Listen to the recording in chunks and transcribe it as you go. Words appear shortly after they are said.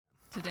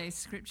Today's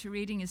scripture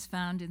reading is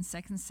found in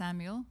 2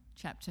 Samuel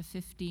chapter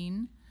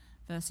 15,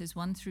 verses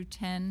 1 through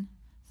 10,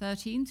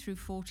 13 through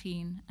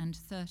 14, and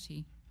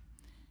 30.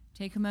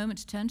 Take a moment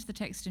to turn to the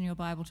text in your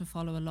Bible to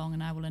follow along,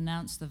 and I will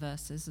announce the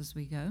verses as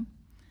we go.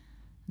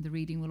 The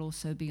reading will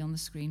also be on the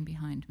screen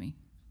behind me.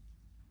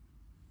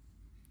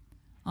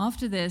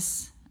 After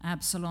this,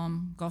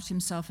 Absalom got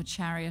himself a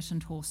chariot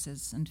and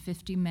horses and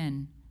 50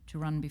 men to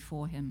run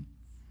before him.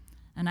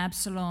 And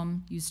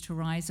Absalom used to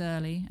rise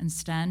early and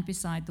stand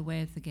beside the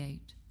way of the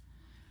gate.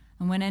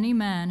 And when any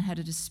man had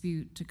a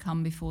dispute to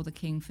come before the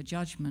king for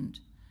judgment,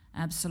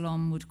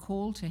 Absalom would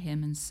call to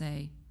him and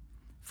say,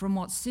 "From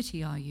what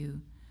city are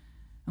you?"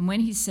 And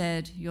when he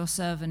said, "Your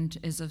servant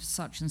is of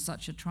such and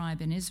such a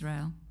tribe in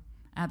Israel,"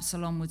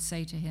 Absalom would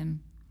say to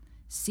him,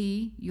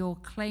 "See, your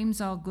claims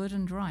are good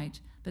and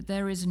right, but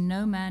there is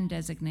no man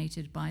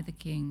designated by the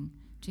king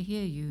to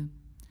hear you."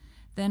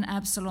 Then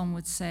Absalom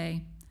would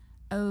say,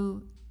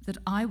 "Oh, that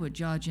I were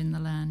judge in the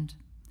land.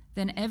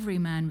 Then every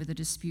man with a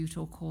dispute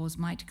or cause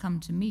might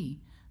come to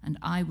me, and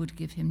I would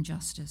give him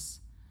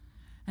justice."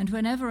 And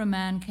whenever a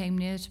man came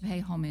near to pay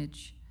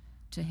homage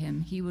to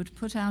him, he would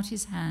put out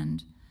his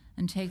hand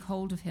and take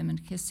hold of him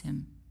and kiss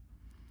him.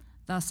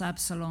 Thus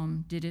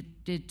Absalom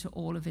did to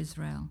all of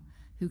Israel,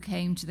 who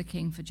came to the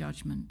king for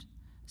judgment.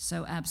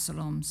 So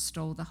Absalom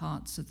stole the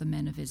hearts of the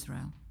men of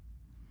Israel.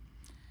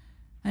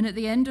 And at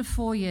the end of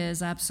 4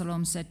 years,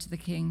 Absalom said to the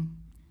king,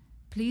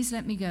 "Please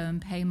let me go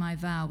and pay my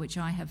vow which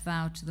I have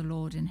vowed to the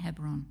Lord in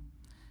Hebron.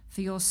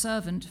 For your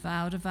servant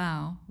vowed a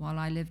vow while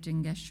I lived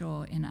in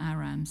Geshur in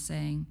Aram,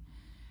 saying,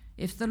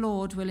 'If the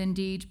Lord will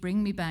indeed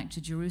bring me back to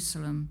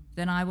Jerusalem,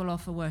 then I will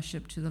offer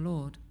worship to the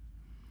Lord.'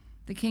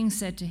 The king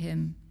said to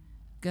him,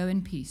 'Go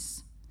in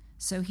peace.'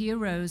 So he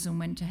arose and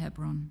went to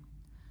Hebron.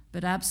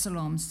 But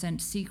Absalom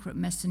sent secret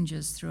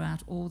messengers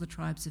throughout all the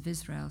tribes of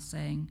Israel,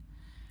 saying,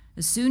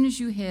 'As soon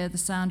as you hear the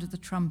sound of the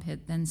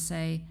trumpet, then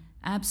say,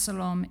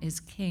 Absalom is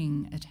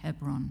king at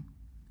Hebron.'"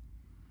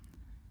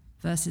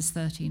 Verses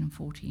 13 and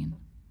 14.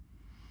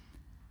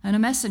 And a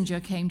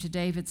messenger came to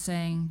David,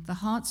 saying, "The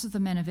hearts of the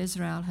men of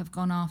Israel have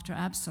gone after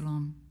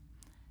Absalom."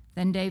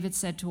 Then David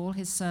said to all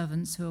his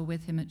servants who were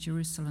with him at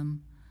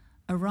Jerusalem,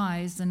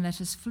 "Arise and let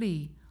us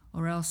flee,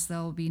 or else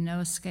there will be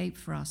no escape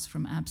for us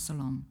from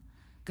Absalom.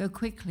 Go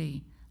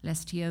quickly,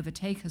 lest he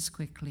overtake us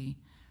quickly,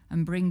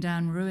 and bring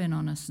down ruin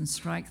on us and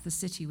strike the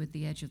city with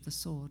the edge of the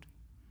sword."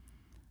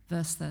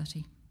 Verse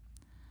 30.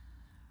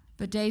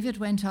 But David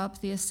went up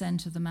the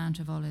ascent of the Mount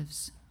of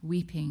Olives,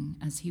 weeping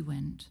as he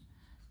went,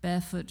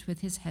 barefoot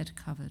with his head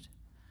covered.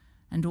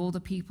 And all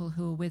the people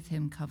who were with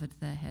him covered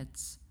their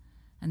heads,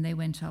 and they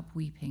went up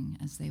weeping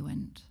as they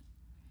went.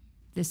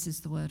 This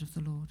is the word of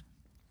the Lord.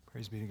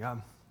 Praise be to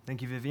God.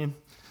 Thank you, Vivian.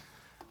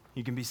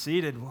 You can be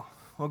seated.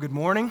 Well, good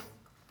morning.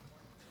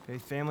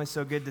 Faith family,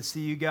 so good to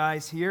see you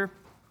guys here.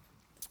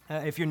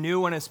 If you're new,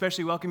 I want to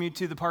especially welcome you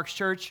to the Parks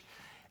Church.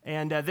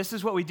 And this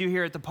is what we do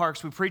here at the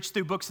Parks. We preach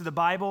through books of the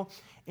Bible,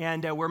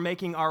 and we're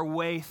making our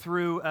way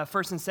through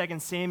 1 and 2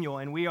 Samuel.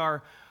 And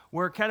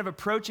we're kind of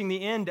approaching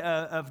the end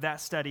of that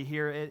study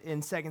here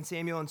in 2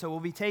 Samuel. And so we'll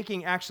be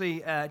taking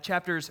actually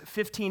chapters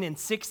 15 and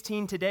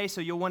 16 today.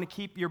 So you'll want to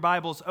keep your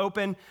Bibles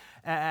open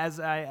as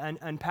I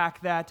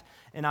unpack that.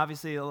 And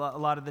obviously a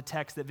lot of the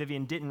text that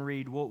Vivian didn't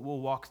read, we'll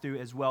walk through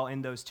as well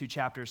in those two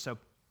chapters. So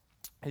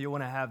you'll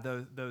want to have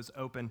those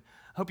open.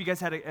 I hope you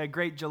guys had a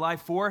great July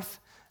 4th.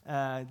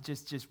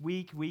 Just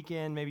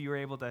weekend. Maybe you were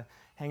able to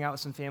hang out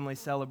with some family,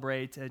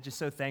 celebrate. Just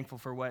so thankful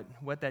for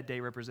what that day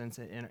represents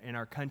in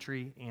our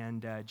country,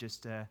 and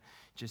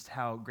just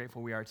how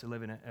grateful we are to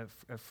live in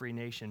a free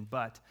nation.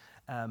 But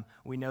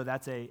we know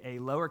that's a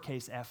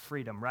lowercase f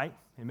freedom, right?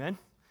 Amen?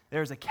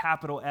 There's a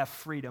capital F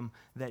freedom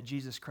that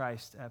Jesus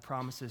Christ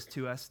promises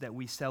to us that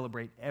we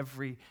celebrate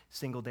every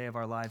single day of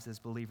our lives as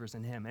believers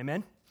in Him.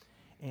 Amen?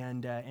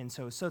 And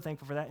so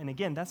thankful for that. And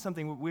again, that's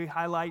something we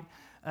highlight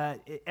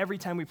every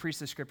time we preach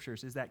the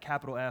scriptures, is that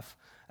capital F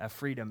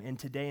freedom. And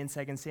today in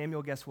 2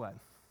 Samuel, guess what?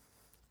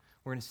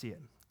 We're going to see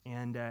it.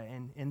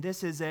 And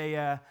this is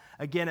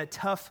again a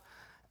tough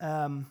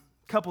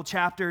couple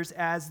chapters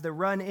as the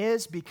run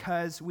is,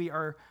 because we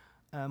are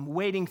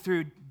wading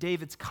through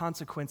David's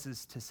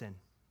consequences to sin.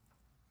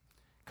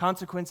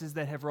 Consequences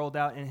that have rolled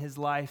out in his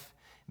life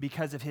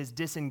because of his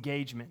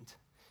disengagement.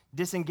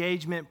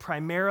 Disengagement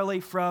primarily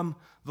from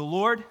the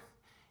Lord,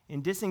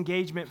 and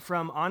disengagement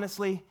from,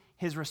 honestly,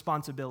 his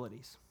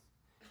responsibilities.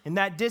 And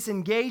that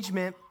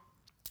disengagement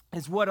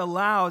is what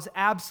allows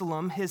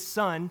Absalom, his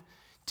son,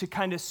 to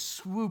kind of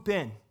swoop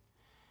in.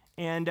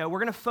 And we're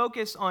going to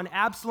focus on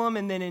Absalom,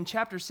 and then in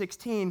chapter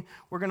 16,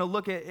 we're going to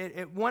look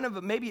at one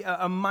of maybe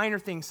a minor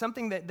thing,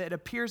 something that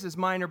appears as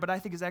minor, but I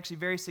think is actually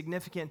very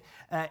significant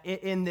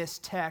in this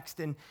text.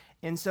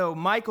 And so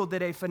Michael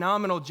did a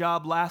phenomenal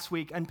job last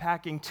week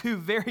unpacking two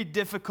very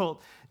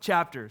difficult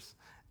chapters.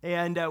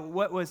 And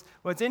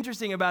what's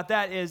interesting about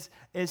that is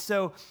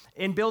so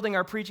in building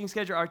our preaching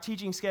schedule, our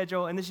teaching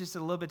schedule, and this is just a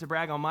little bit to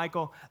brag on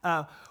Michael,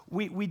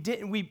 we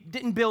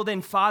didn't build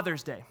in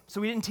Father's Day.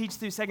 So we didn't teach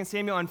through 2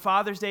 Samuel on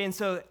Father's Day, and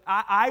so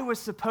I was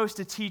supposed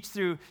to teach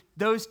through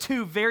those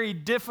two very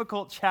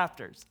difficult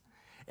chapters.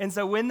 And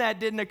so when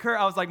that didn't occur,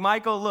 I was like,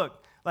 Michael,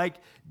 look, like,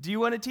 do you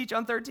want to teach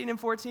on 13 and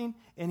 14?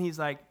 And he's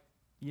like,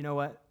 you know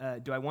what?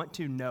 Do I want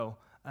to? No.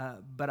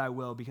 But I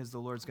will, because the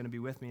Lord's going to be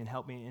with me and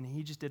help me. And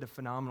he just did a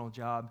phenomenal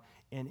job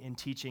in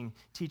teaching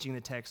the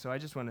text. So I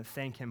just want to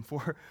thank him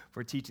for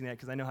teaching that,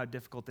 because I know how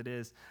difficult it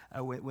is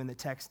when the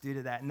texts do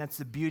to that. And that's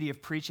the beauty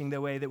of preaching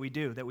the way that we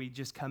do, that we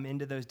just come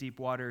into those deep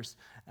waters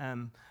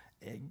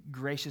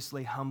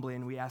graciously, humbly,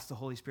 and we ask the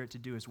Holy Spirit to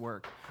do his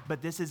work.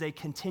 But this is a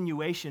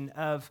continuation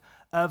of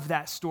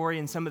that story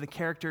and some of the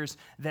characters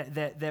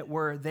that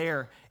were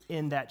there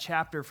in that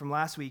chapter from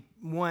last week.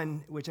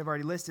 One, which I've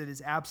already listed,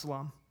 is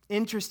Absalom.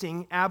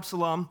 Interesting,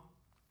 Absalom,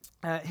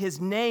 his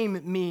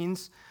name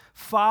means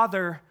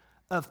father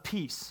of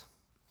peace.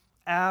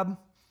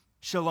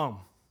 Shalom.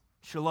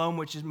 Shalom,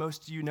 which is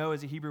most of you know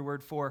is a Hebrew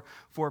word for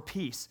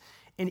peace.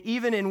 And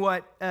even in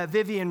what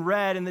Vivian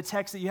read in the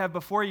text that you have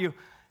before you,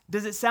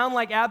 does it sound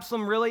like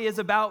Absalom really is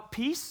about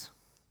peace?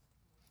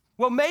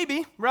 Well,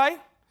 maybe, right?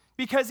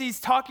 Because he's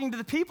talking to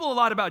the people a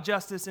lot about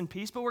justice and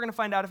peace, but we're going to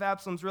find out if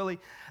Absalom's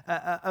really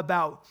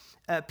about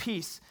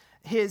peace.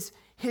 His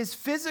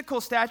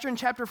physical stature in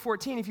chapter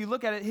 14, if you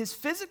look at it, his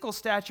physical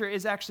stature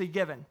is actually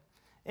given.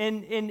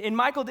 And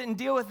Michael didn't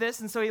deal with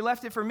this, and so he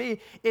left it for me.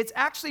 It's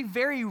actually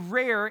very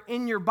rare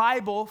in your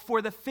Bible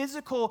for the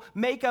physical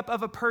makeup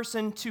of a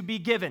person to be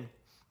given,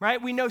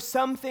 right? We know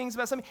some things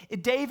about something.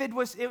 It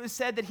was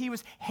said that he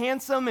was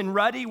handsome and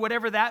ruddy,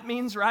 whatever that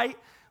means, right?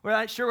 We're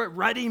not sure what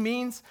ruddy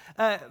means.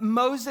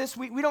 Moses,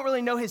 we don't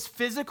really know his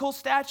physical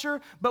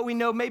stature, but we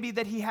know maybe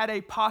that he had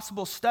a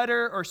possible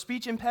stutter or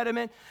speech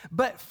impediment.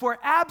 But for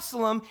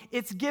Absalom,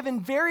 it's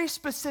given very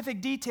specific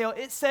detail.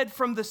 It said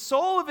from the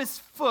sole of his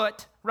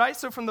foot, right?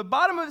 So from the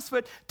bottom of his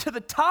foot to the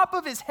top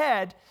of his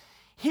head,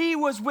 he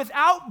was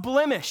without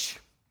blemish.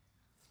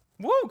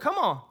 Whoa, come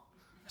on.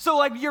 So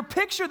like your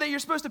picture that you're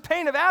supposed to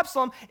paint of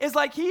Absalom is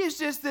like he is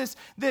just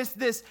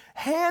this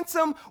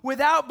handsome,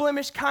 without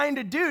blemish kind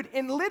of dude.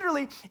 And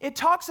literally, it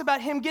talks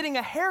about him getting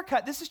a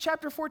haircut. This is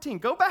chapter 14.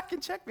 Go back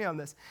and check me on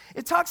this.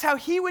 It talks how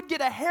he would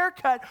get a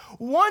haircut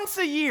once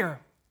a year,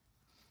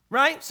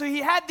 right? So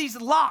he had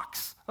these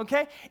locks,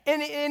 okay?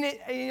 And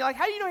you're like,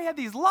 how do you know he had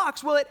these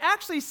locks? Well, it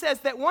actually says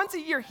that once a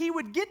year he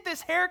would get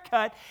this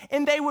haircut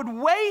and they would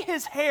weigh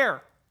his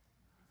hair.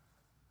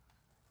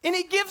 And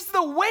it gives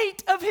the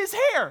weight of his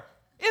hair.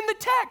 In the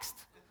text,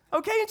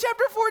 okay? In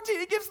chapter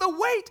 14, it gives the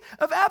weight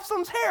of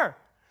Absalom's hair.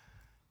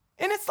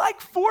 And it's like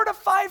 4 to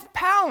 5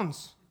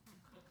 pounds.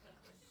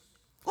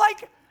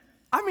 Like,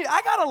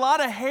 I got a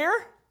lot of hair,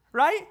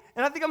 right?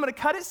 And I think I'm going to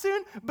cut it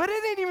soon, but it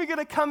ain't even going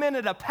to come in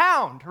at a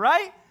pound,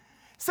 right?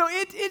 So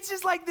it's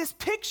just like this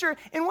picture.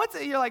 And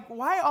you're like,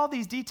 why all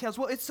these details?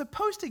 Well, it's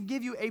supposed to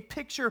give you a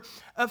picture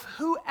of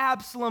who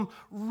Absalom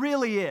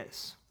really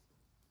is.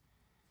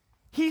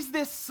 He's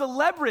this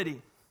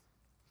celebrity.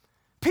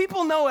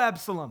 People know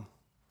Absalom,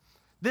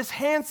 this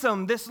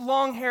handsome, this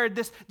long-haired,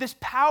 this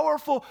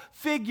powerful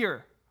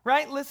figure,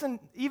 right? Listen,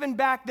 even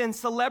back then,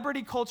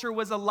 celebrity culture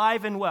was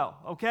alive and well,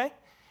 okay?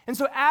 And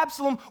so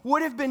Absalom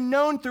would have been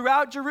known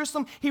throughout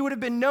Jerusalem. He would have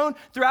been known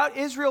throughout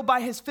Israel by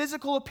his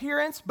physical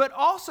appearance, but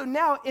also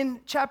now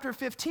in chapter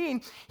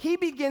 15, he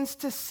begins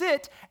to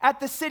sit at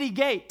the city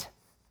gate.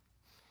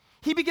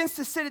 He begins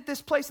to sit at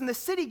this place in the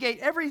city gate.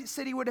 Every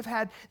city would have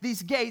had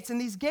these gates,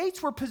 and these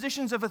gates were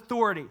positions of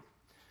authority.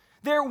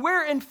 They're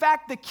where, in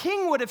fact, the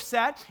king would have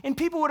sat, and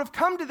people would have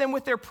come to them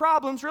with their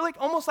problems, really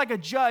almost like a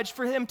judge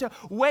for him to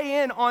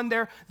weigh in on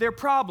their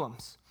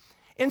problems.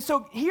 And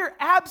so here,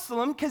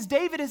 Absalom, because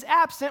David is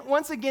absent,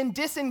 once again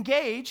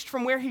disengaged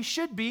from where he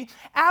should be,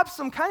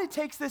 Absalom kind of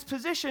takes this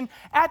position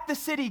at the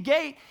city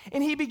gate,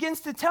 and he begins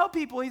to tell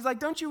people, he's like,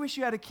 don't you wish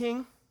you had a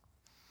king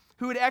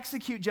who would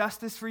execute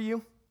justice for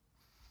you?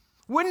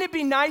 Wouldn't it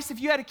be nice if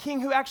you had a king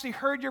who actually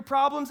heard your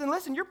problems? And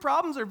listen, your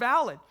problems are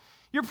valid.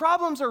 Your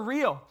problems are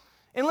real.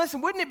 And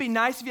listen, wouldn't it be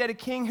nice if you had a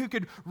king who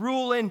could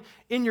rule in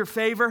your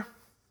favor?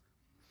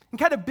 And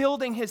kind of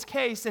building his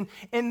case.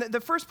 And the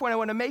first point I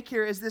want to make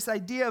here is this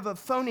idea of a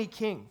phony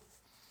king.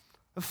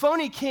 A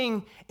phony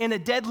king and a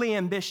deadly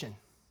ambition.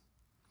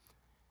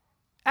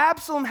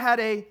 Absalom had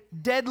a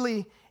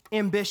deadly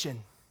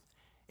ambition.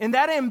 And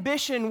that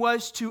ambition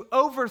was to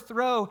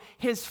overthrow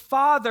his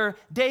father,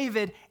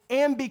 David,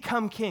 and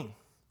become king.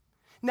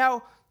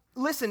 Now,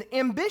 listen,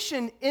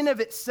 ambition in of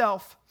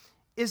itself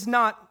is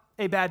not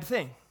a bad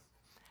thing.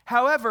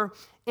 However,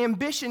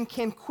 ambition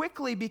can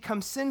quickly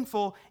become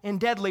sinful and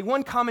deadly.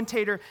 One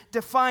commentator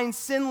defines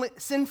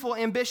sinful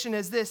ambition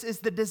as this, is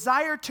the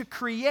desire to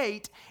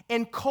create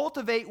and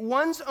cultivate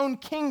one's own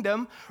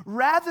kingdom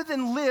rather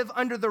than live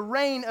under the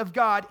reign of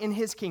God in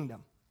his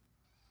kingdom.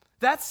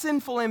 That's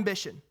sinful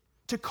ambition,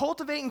 to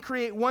cultivate and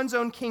create one's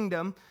own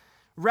kingdom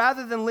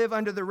rather than live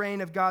under the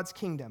reign of God's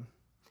kingdom.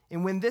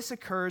 And when this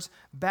occurs,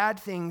 bad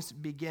things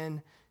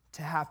begin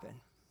to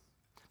happen.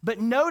 But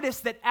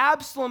notice that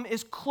Absalom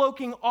is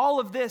cloaking all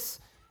of this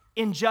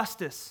in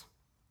justice.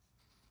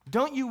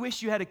 Don't you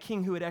wish you had a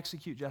king who would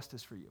execute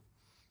justice for you?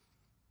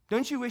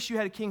 Don't you wish you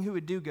had a king who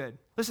would do good?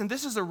 Listen,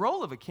 this is the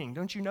role of a king.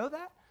 Don't you know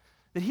that?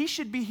 That he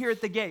should be here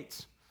at the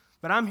gates.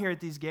 But I'm here at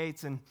these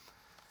gates and,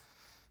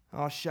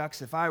 oh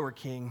shucks, if I were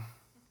king,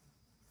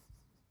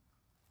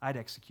 I'd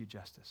execute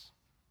justice.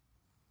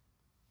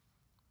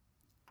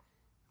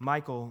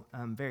 Michael,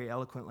 very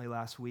eloquently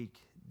last week,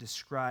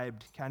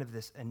 described kind of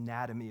this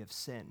anatomy of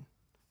sin.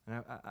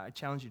 And I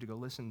challenge you to go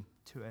listen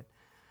to it.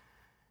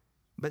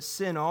 But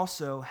sin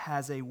also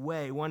has a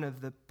way, one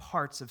of the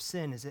parts of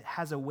sin is it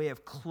has a way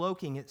of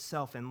cloaking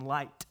itself in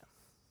light,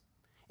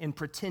 in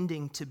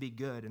pretending to be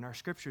good. And our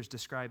scriptures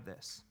describe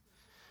this.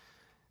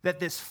 That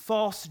this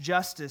false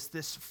justice,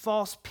 this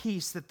false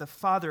peace that the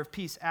father of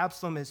peace,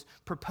 Absalom, is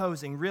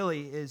proposing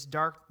really is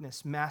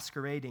darkness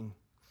masquerading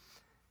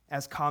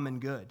as common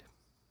good,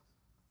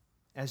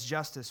 as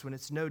justice, when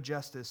it's no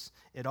justice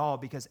at all,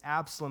 because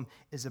Absalom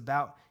is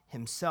about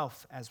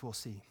himself, as we'll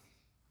see.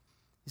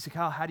 You say,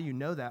 Kyle, how do you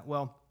know that?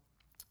 Well,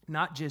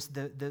 not just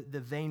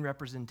the vain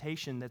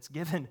representation that's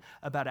given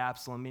about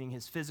Absalom, meaning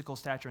his physical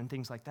stature and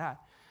things like that,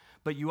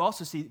 but you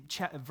also see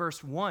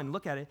verse 1,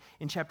 look at it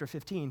in chapter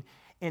 15.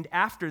 And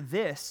after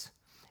this,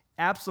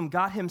 Absalom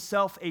got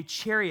himself a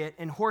chariot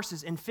and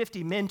horses and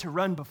 50 men to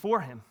run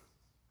before him.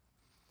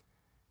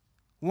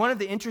 One of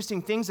the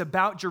interesting things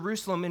about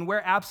Jerusalem and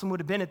where Absalom would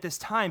have been at this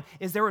time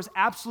is there was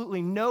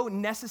absolutely no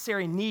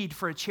necessary need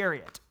for a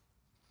chariot.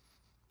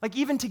 Like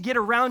even to get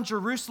around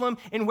Jerusalem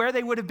and where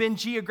they would have been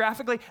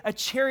geographically, a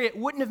chariot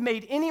wouldn't have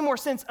made any more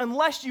sense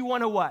unless you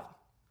want to what?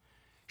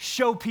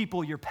 Show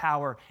people your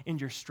power and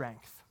your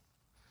strength.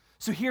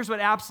 So here's what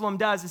Absalom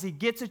does is he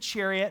gets a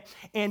chariot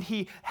and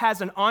he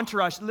has an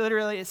entourage.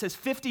 Literally, it says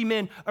 50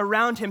 men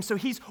around him. So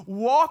he's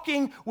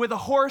walking with a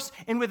horse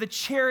and with a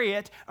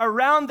chariot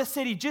around the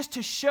city just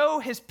to show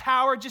his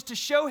power, just to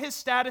show his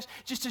status,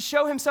 just to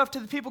show himself to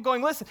the people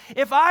going, listen,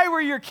 if I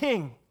were your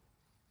king,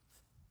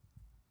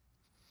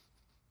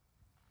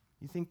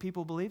 you think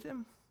people believed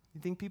him?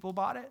 You think people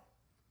bought it?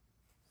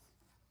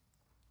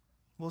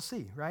 We'll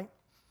see, right?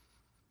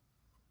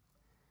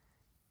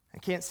 I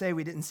can't say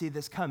we didn't see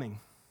this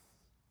coming.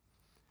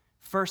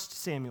 1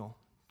 Samuel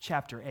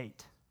chapter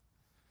 8.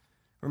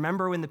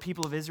 Remember when the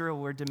people of Israel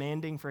were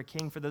demanding for a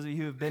king? For those of you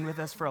who have been with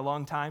us for a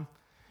long time,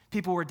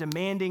 people were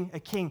demanding a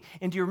king.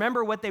 And do you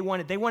remember what they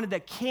wanted? They wanted a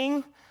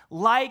king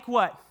like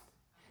what?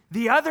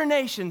 The other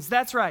nations,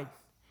 that's right.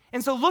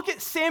 And so look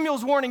at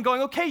Samuel's warning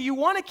going, okay, you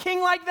want a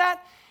king like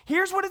that?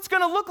 Here's what it's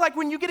going to look like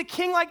when you get a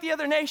king like the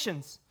other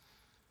nations.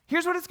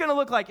 Here's what it's going to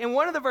look like. In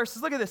one of the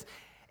verses, look at this.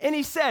 And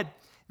he said,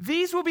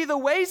 these will be the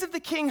ways of the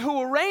king who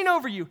will reign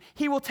over you.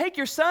 He will take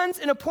your sons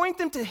and appoint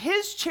them to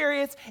his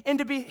chariots and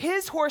to be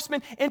his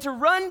horsemen and to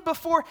run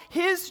before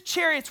his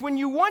chariots. When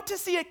you want to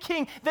see a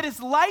king that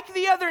is like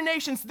the other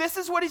nations, this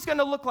is what he's going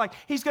to look like.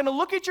 He's going to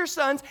look at your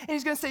sons and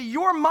he's going to say,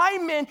 you're my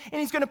men, and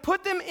he's going to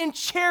put them in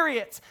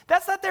chariots.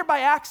 That's not there by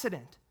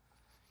accident.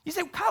 You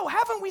say, Kyle,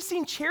 haven't we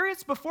seen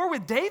chariots before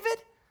with David?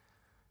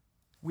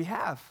 We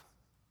have.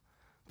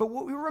 But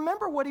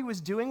remember what he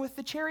was doing with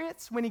the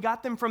chariots when he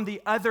got them from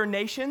the other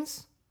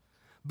nations?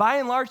 By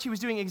and large, he was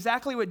doing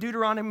exactly what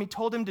Deuteronomy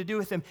told him to do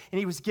with them, and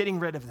he was getting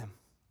rid of them.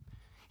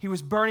 He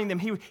was burning them.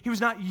 He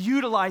was not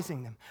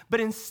utilizing them.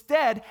 But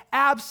instead,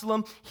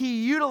 Absalom,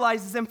 he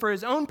utilizes them for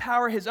his own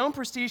power, his own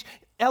prestige,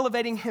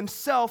 elevating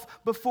himself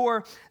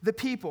before the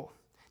people.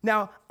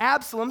 Now,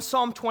 Absalom,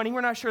 Psalm 20, we're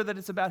not sure that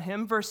it's about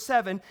him, verse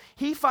 7,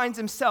 he finds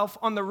himself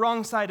on the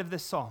wrong side of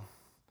this psalm.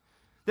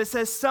 That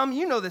says some,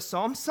 you know this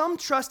psalm, some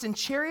trust in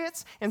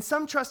chariots and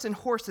some trust in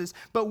horses,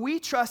 but we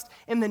trust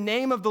in the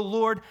name of the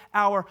Lord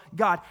our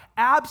God.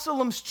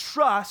 Absalom's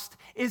trust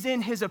is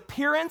in his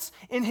appearance,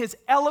 in his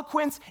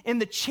eloquence, in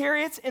the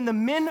chariots, in the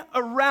men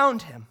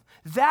around him.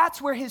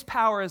 That's where his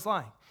power is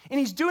lying. And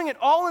he's doing it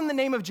all in the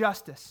name of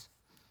justice.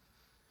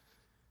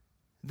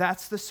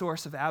 That's the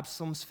source of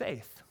Absalom's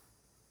faith,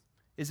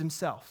 is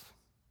himself.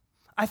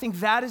 I think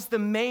that is the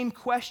main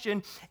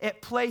question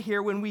at play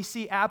here when we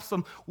see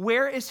Absalom.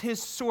 Where is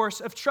his source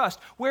of trust?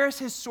 Where is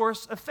his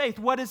source of faith?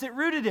 What is it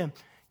rooted in?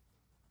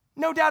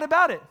 No doubt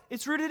about it.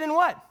 It's rooted in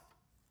what?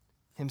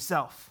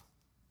 Himself.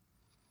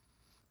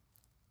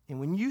 And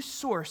when you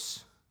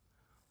source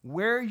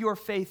where your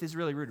faith is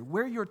really rooted,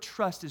 where your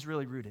trust is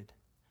really rooted,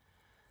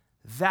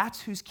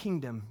 that's whose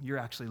kingdom you're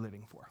actually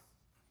living for.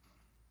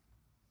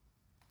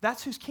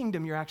 That's whose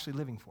kingdom you're actually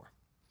living for.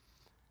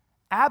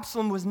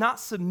 Absalom was not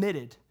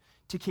submitted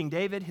to King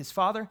David, his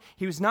father.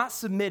 He was not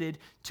submitted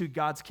to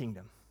God's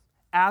kingdom.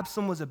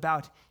 Absalom was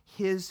about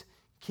his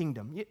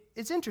kingdom.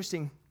 It's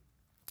interesting,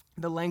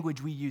 the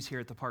language we use here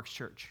at the Parks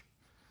Church.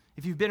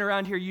 If you've been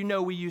around here, you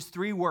know we use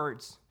 3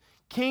 words: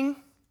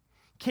 king,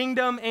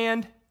 kingdom,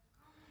 and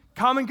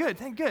common good.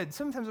 Thank good.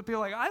 Sometimes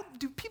people are like,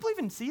 do people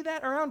even see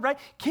that around, right?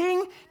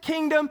 King,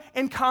 kingdom,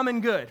 and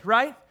common good,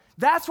 right?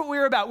 That's what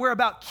we're about. We're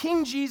about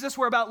King Jesus.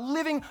 We're about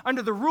living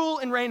under the rule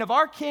and reign of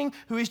our King,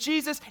 who is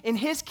Jesus, in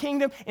his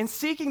kingdom, and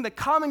seeking the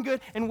common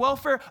good and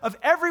welfare of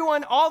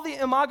everyone, all the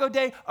Imago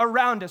Dei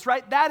around us,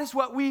 right? That is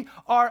what we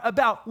are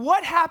about.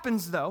 What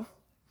happens, though,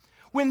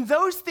 when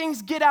those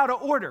things get out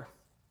of order,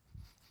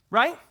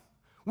 right?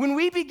 When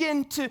we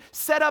begin to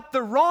set up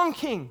the wrong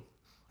king.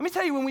 Let me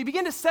tell you, when we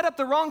begin to set up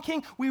the wrong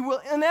king, we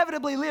will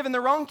inevitably live in the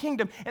wrong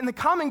kingdom. And the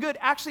common good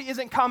actually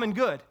isn't common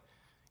good.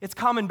 It's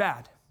common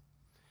bad.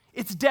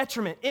 It's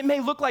detriment. It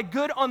may look like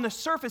good on the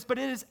surface, but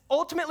it is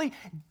ultimately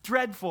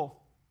dreadful.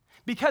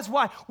 Because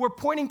why? We're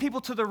pointing people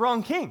to the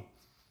wrong king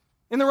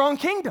in the wrong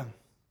kingdom.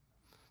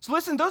 So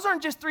listen, those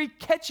aren't just three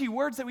catchy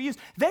words that we use.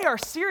 They are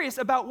serious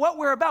about what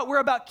we're about. We're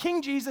about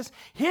King Jesus,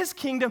 his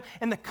kingdom,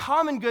 and the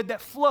common good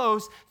that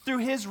flows through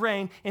his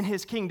reign and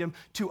his kingdom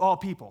to all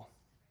people.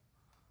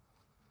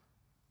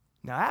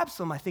 Now,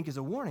 Absalom, I think, is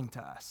a warning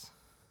to us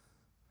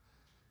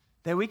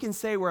that we can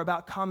say we're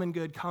about common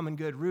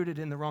good, rooted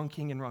in the wrong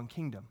king and wrong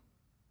kingdom.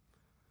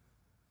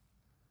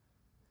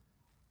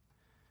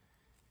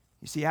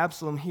 You see,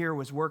 Absalom here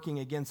was working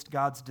against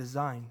God's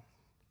design,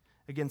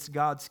 against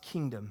God's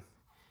kingdom,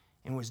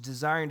 and was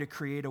desiring to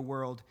create a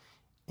world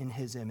in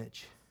his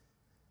image.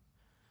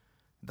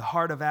 The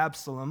heart of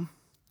Absalom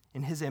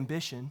and his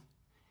ambition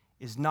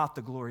is not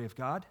the glory of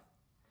God,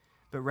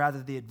 but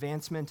rather the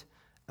advancement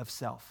of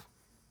self.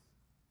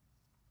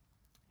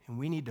 And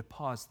we need to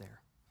pause there.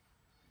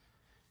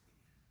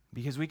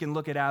 Because we can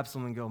look at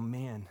Absalom and go,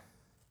 man,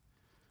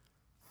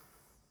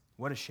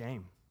 what a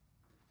shame.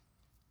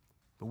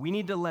 But we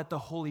need to let the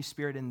Holy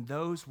Spirit in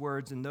those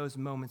words and those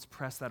moments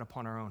press that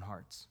upon our own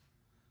hearts.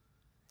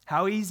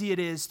 How easy it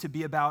is to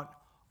be about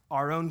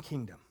our own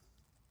kingdom.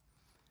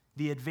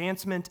 The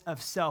advancement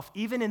of self,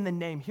 even in the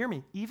name, hear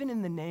me, even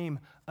in the name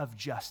of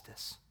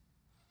justice.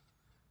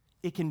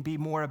 It can be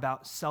more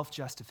about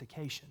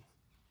self-justification,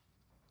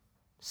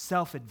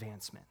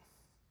 self-advancement,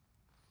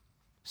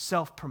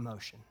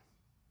 self-promotion.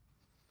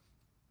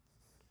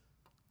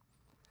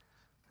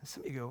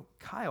 Some of you go,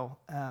 Kyle,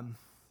 I've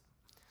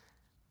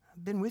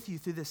been with you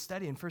through this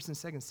study in 1 and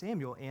 2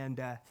 Samuel,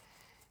 and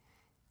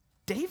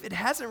David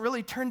hasn't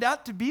really turned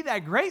out to be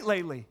that great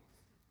lately,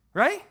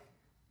 right?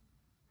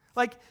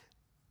 Like,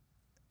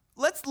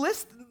 let's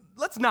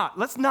not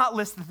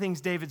list the things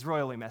David's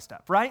royally messed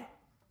up, right?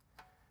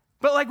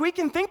 But like we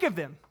can think of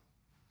them.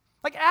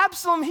 Like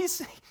Absalom,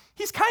 he's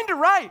kind of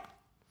right.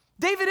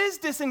 David is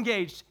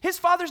disengaged. His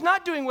father's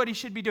not doing what he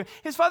should be doing.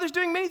 His father's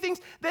doing many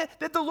things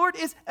that the Lord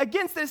is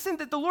against, that is sin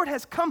that the Lord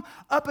has come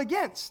up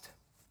against.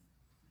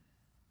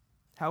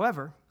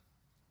 However,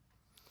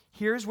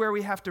 here's where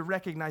we have to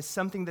recognize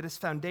something that is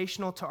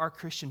foundational to our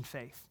Christian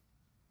faith.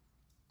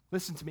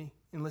 Listen to me,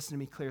 and listen to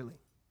me clearly.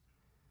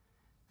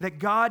 That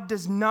God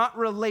does not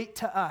relate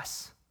to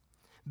us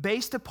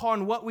based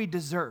upon what we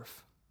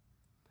deserve.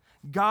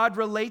 God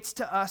relates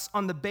to us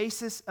on the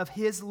basis of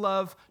his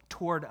love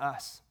toward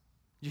us.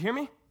 Did you hear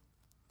me?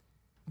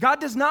 God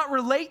does not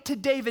relate to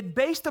David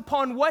based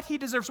upon what he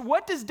deserves.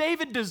 What does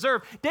David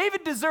deserve?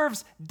 David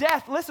deserves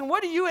death. Listen,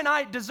 what do you and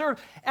I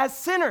deserve as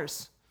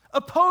sinners,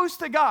 opposed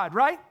to God,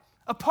 right?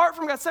 Apart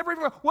from God,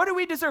 separated from God. What do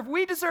we deserve?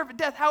 We deserve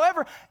death.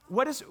 However,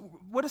 what does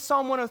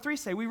Psalm 103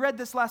 say? We read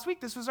this last week.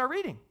 This was our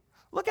reading.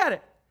 Look at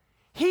it.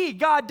 He,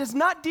 God, does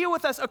not deal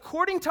with us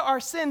according to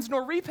our sins,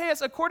 nor repay us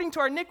according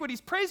to our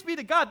iniquities. Praise be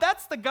to God.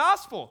 That's the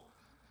gospel.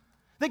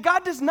 That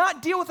God does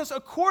not deal with us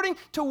according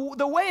to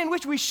the way in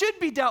which we should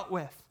be dealt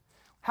with.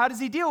 How does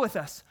he deal with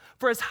us?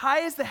 For as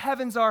high as the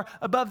heavens are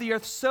above the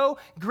earth, so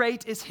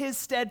great is his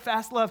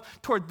steadfast love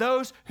toward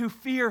those who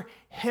fear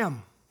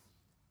him.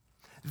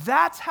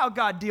 That's how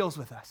God deals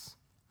with us.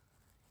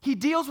 He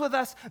deals with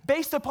us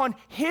based upon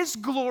his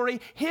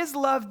glory, his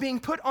love being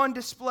put on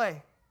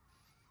display.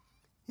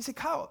 You say,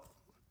 Kyle,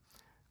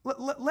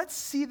 let's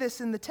see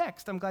this in the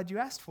text. I'm glad you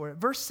asked for it.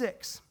 Verse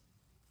 6.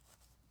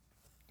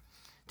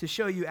 To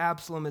show you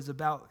Absalom is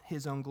about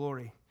his own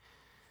glory.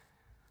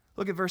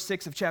 Look at verse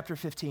 6 of chapter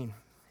 15,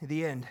 at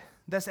the end.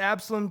 Thus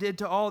Absalom did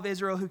to all of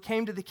Israel who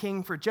came to the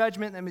king for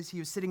judgment. That means he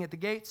was sitting at the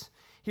gates.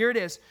 Here it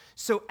is.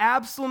 So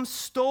Absalom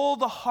stole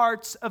the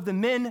hearts of the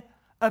men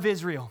of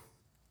Israel.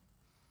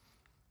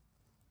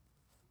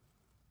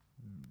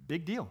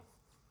 Big deal.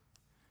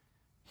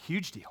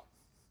 Huge deal.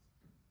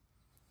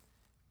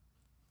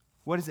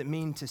 What does it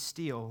mean to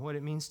steal? What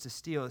it means to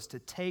steal is to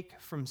take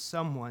from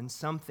someone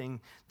something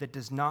that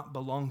does not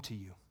belong to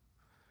you.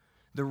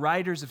 The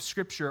writers of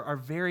Scripture are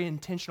very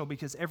intentional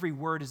because every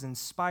word is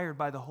inspired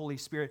by the Holy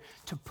Spirit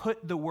to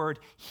put the word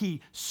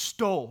he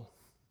stole.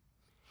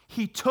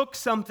 He took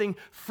something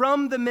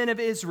from the men of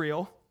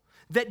Israel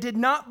that did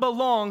not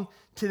belong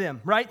to them,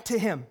 right? To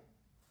him.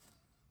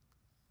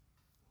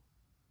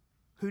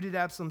 Who did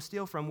Absalom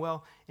steal from?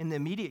 Well, in the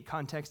immediate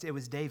context, it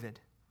was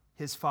David,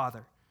 his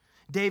father.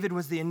 David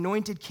was the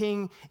anointed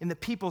king, and the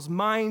people's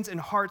minds and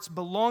hearts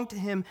belonged to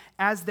him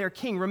as their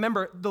king.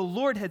 Remember, the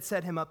Lord had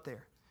set him up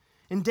there.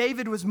 And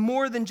David was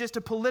more than just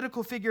a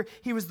political figure.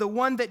 He was the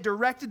one that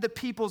directed the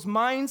people's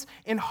minds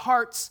and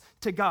hearts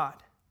to God.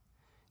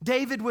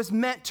 David was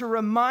meant to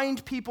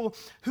remind people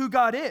who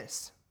God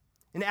is.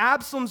 And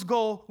Absalom's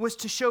goal was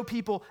to show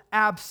people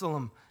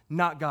Absalom,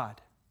 not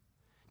God.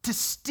 To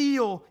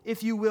steal,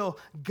 if you will,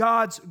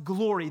 God's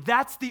glory.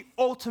 That's the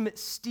ultimate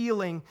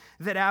stealing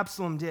that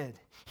Absalom did.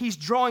 He's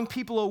drawing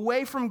people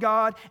away from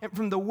God and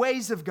from the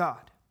ways of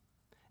God.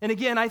 And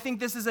again, I think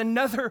this is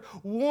another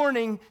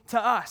warning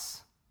to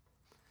us.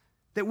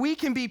 That we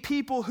can be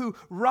people who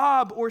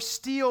rob or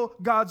steal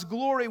God's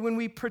glory when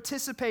we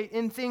participate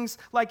in things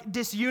like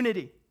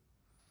disunity,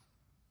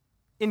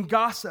 in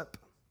gossip,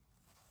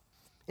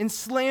 in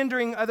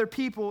slandering other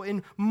people,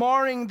 in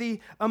marring the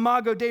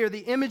imago Dei, or the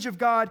image of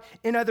God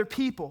in other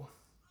people,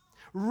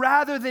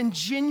 rather than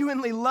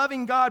genuinely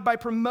loving God by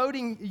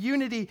promoting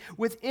unity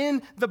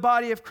within the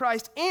body of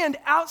Christ and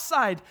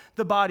outside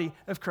the body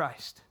of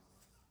Christ.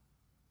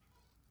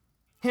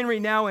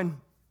 Henry Nouwen,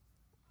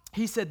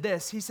 he said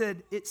this. He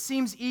said, it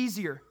seems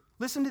easier,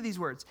 listen to these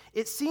words,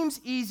 it seems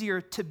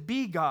easier to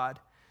be God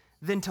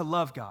than to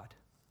love God.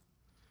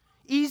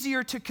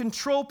 Easier to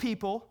control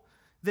people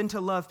than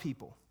to love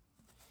people.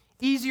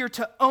 Easier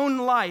to own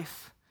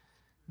life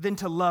than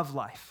to love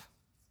life.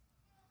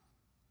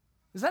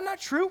 Is that not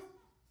true?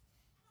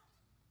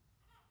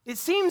 It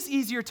seems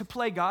easier to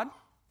play God.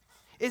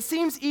 It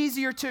seems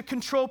easier to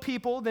control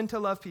people than to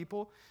love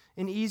people,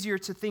 and easier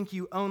to think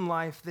you own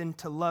life than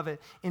to love it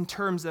in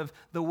terms of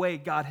the way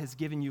God has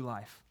given you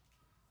life.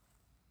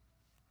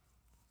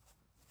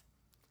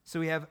 So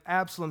we have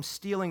Absalom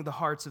stealing the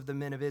hearts of the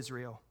men of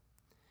Israel.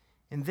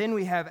 And then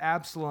we have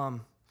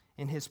Absalom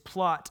and his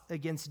plot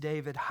against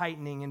David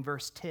heightening in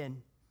verse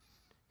 10.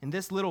 And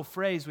this little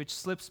phrase, which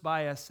slips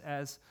by us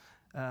as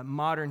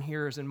modern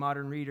hearers and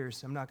modern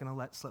readers, I'm not going to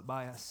let slip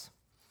by us.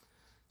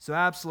 So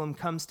Absalom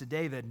comes to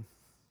David,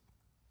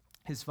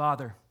 his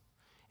father.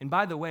 And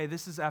by the way,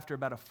 this is after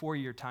about a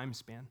 4-year time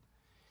span.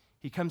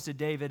 He comes to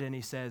David and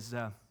he says,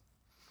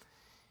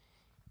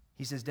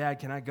 Dad,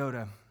 can I go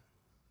to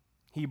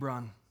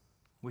Hebron?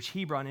 Which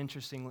Hebron,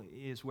 interestingly,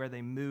 is where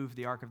they moved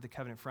the Ark of the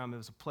Covenant from. It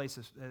was a place,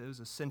 it was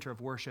a center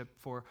of worship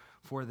for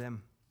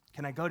them.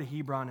 Can I go to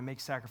Hebron and make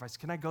sacrifices?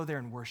 Can I go there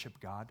and worship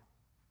God?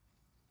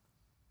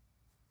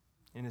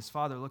 And his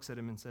father looks at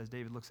him and says,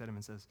 David looks at him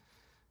and says,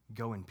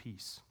 go in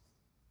peace.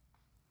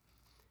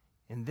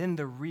 And then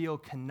the real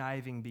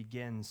conniving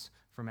begins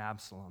from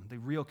Absalom. The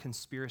real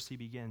conspiracy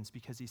begins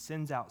because he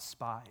sends out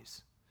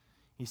spies.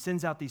 He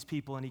sends out these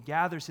people and he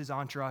gathers his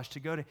entourage to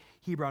go to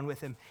Hebron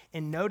with him.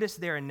 And notice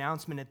their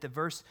announcement at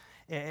verse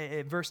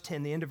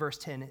 10, the end of verse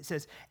 10. It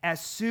says, as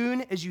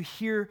soon as you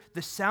hear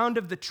the sound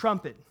of the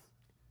trumpet,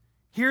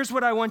 here's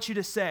what I want you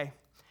to say.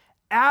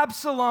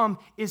 Absalom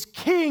is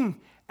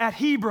king at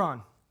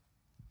Hebron.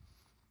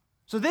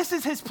 So this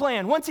is his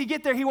plan. Once he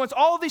gets there, he wants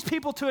all of these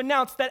people to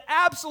announce that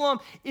Absalom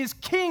is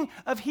king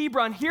of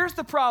Hebron. Here's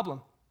the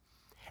problem.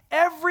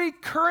 Every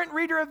current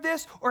reader of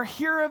this or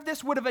hearer of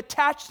this would have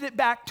attached it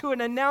back to an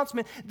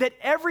announcement that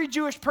every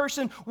Jewish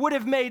person would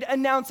have made,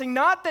 announcing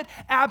not that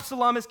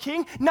Absalom is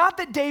king, not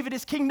that David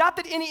is king, not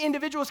that any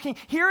individual is king.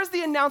 Here is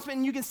the announcement,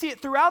 and you can see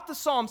it throughout the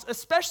Psalms,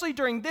 especially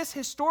during this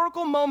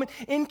historical moment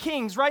in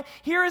Kings, right?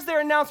 Here is their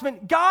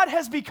announcement. God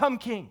has become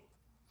king.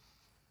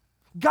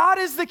 God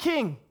is the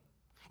king.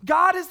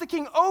 God is the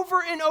king.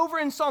 Over and over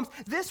in Psalms,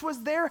 this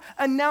was their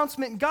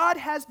announcement. God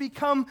has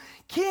become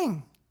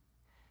king.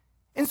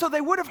 And so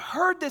they would have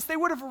heard this, they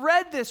would have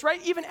read this,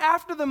 right, even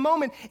after the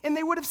moment, and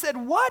they would have said,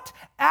 what?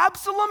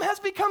 Absalom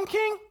has become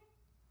king?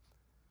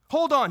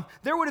 Hold on.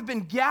 There would have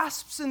been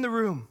gasps in the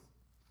room.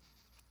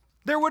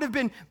 There would have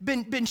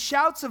been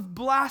shouts of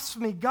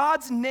blasphemy,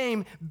 God's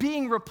name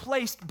being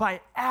replaced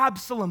by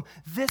Absalom.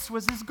 This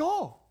was his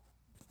goal.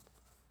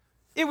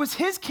 It was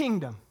his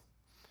kingdom.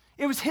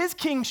 It was his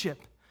kingship.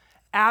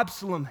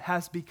 Absalom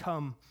has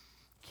become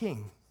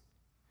king.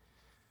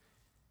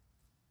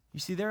 You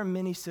see, there are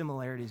many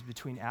similarities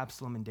between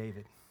Absalom and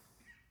David.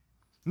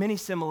 Many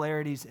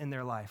similarities in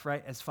their life,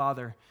 right, as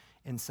father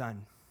and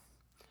son.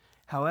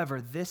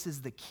 However, this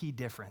is the key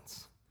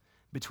difference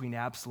between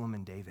Absalom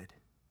and David.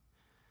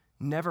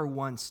 Never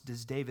once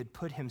does David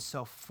put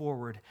himself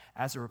forward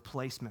as a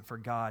replacement for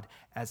God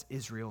as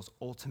Israel's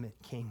ultimate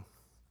king.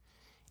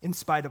 In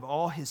spite of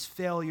all his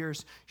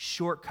failures,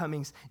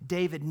 shortcomings,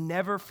 David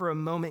never for a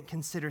moment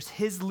considers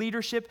his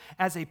leadership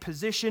as a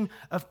position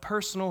of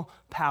personal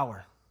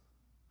power.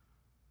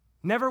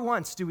 Never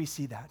once do we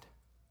see that.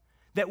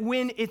 That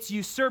when it's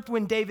usurped,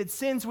 when David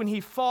sins, when he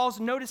falls,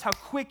 notice how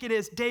quick it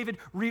is. David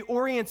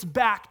reorients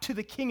back to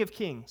the King of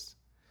Kings,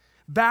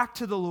 back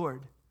to the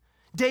Lord.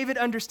 David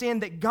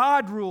understands that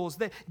God rules,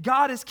 that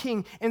God is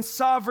king and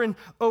sovereign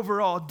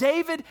over all.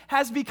 David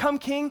has become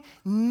king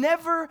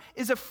never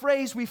is a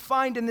phrase we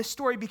find in this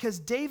story because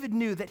David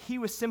knew that he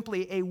was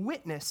simply a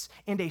witness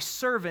and a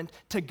servant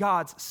to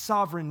God's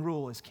sovereign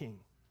rule as king.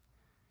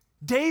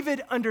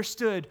 David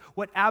understood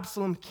what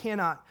Absalom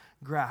cannot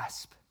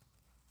grasp.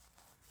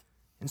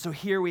 And so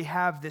here we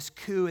have this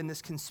coup and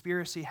this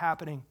conspiracy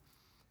happening.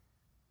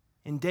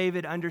 And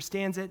David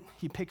understands it.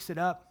 He picks it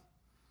up.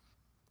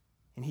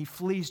 And he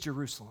flees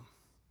Jerusalem.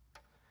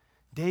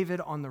 David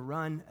on the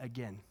run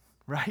again,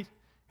 right?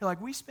 You're like,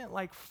 we spent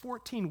like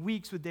 14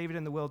 weeks with David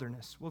in the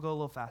wilderness. We'll go a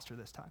little faster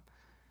this time.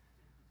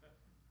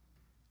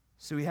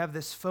 So we have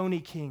this phony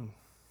king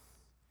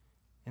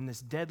and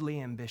this deadly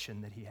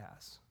ambition that he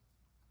has.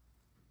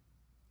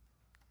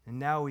 And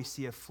now we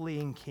see a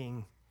fleeing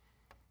king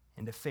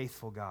and a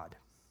faithful God.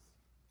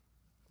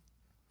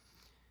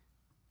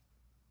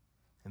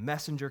 A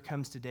messenger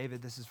comes to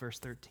David, this is verse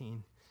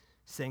 13,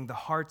 saying, the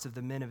hearts of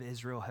the men of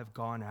Israel have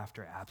gone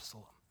after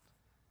Absalom.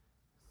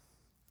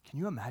 Can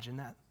you imagine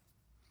that?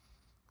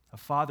 A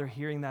father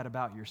hearing that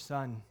about your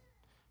son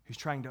who's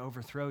trying to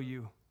overthrow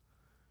you,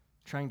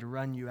 trying to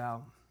run you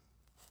out.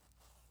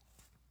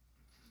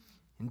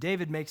 And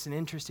David makes an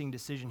interesting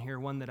decision here,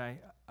 one that I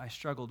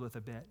struggled with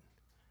a bit.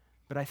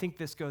 But I think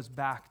this goes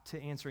back to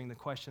answering the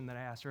question that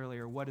I asked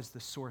earlier, what is the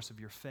source of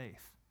your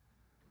faith?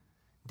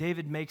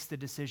 David makes the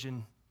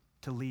decision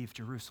to leave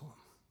Jerusalem.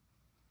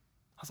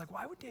 I was like,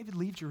 why would David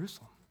leave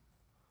Jerusalem?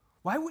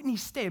 Why wouldn't he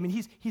stay? I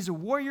mean, he's a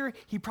warrior.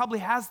 He probably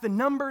has the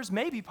numbers,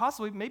 maybe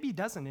he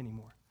doesn't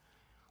anymore.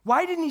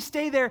 Why didn't he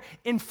stay there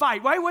and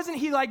fight? Why wasn't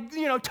he like,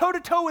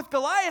 toe-to-toe with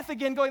Goliath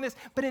again going this?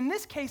 But in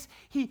this case,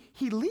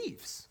 he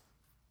leaves.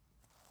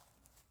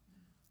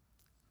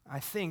 I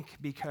think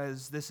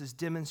because this is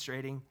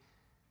demonstrating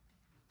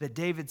that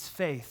David's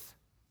faith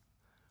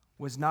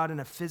was not in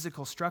a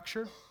physical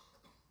structure,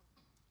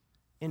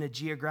 in a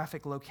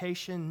geographic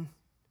location,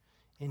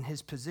 in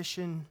his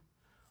position,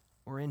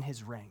 or in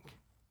his rank.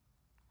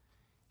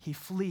 He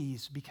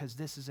flees because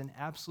this is an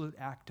absolute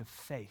act of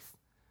faith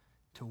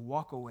to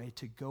walk away,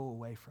 to go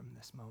away from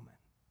this moment.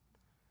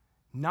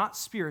 Not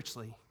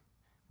spiritually,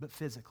 but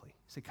physically.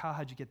 You say, Kyle,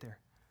 how'd you get there?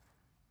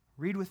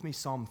 Read with me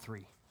Psalm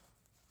 3.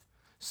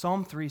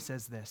 Psalm 3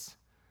 says this,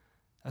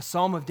 a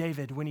psalm of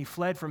David when he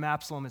fled from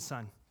Absalom, his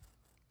son.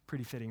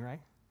 Pretty fitting,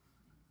 right?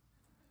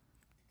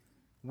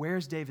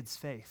 Where's David's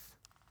faith?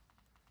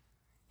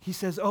 He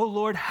says, oh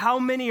Lord, how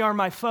many are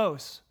my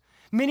foes?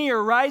 Many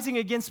are rising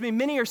against me.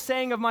 Many are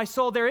saying of my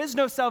soul, there is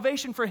no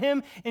salvation for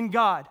him in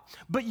God.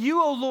 But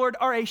you, O Lord,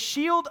 are a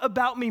shield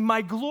about me,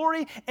 my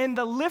glory and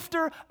the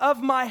lifter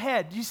of my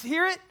head. Do you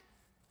hear it?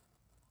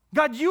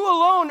 God, you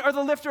alone are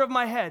the lifter of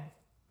my head.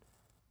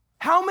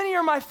 How many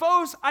are my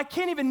foes? I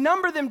can't even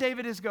number them,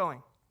 David is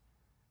going.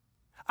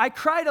 I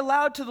cried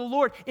aloud to the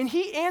Lord, and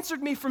he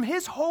answered me from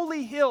his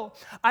holy hill.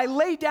 I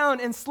lay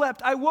down and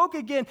slept. I woke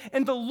again,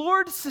 and the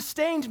Lord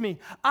sustained me.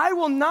 I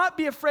will not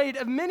be afraid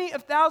of many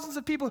of thousands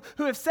of people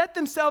who have set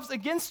themselves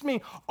against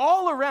me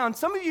all around.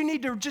 Some of you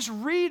need to just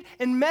read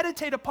and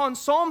meditate upon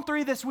Psalm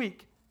 3 this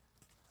week.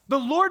 The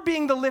Lord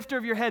being the lifter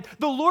of your head,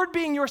 the Lord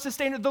being your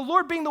sustainer, the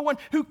Lord being the one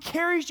who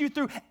carries you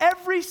through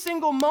every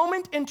single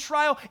moment and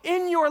trial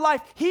in your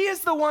life. He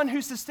is the one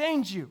who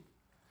sustains you.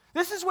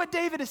 This is what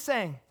David is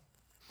saying.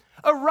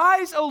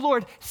 Arise, O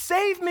Lord,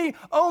 save me,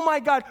 O my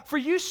God, for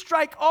you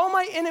strike all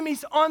my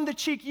enemies on the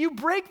cheek. You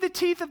break the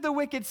teeth of the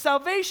wicked.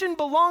 Salvation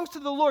belongs to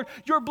the Lord.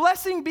 Your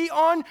blessing be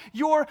on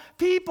your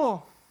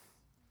people.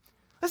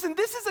 Listen,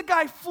 this is a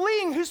guy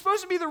fleeing who's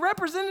supposed to be the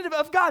representative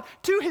of God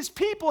to his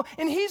people,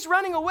 and he's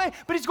running away.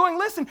 But he's going,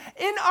 listen,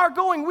 in our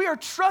going, we are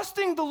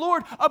trusting the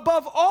Lord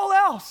above all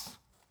else,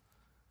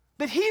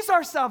 that he's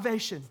our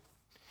salvation.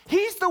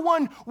 He's the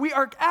one we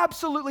are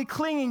absolutely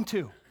clinging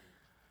to.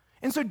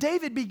 And so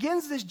David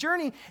begins this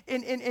journey,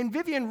 and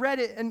Vivian read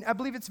it, and I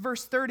believe it's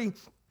verse 30,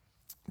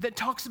 that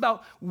talks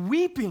about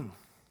weeping.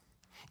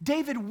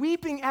 David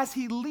weeping as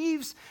he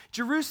leaves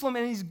Jerusalem,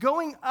 and he's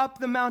going up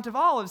the Mount of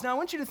Olives. Now, I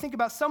want you to think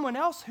about someone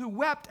else who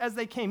wept as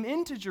they came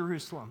into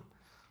Jerusalem.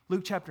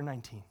 Luke chapter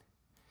 19.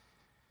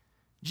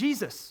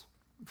 Jesus,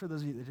 for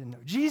those of you that didn't know,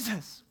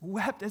 Jesus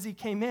wept as he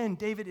came in.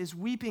 David is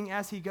weeping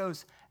as he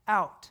goes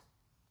out.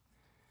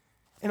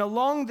 And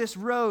along this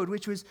road,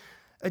 which was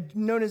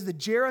known as the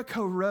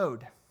Jericho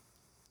Road,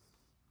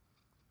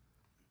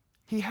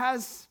 he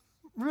has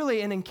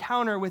really an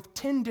encounter with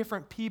 10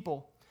 different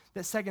people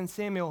that 2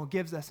 Samuel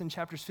gives us in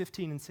chapters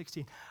 15 and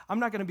 16. I'm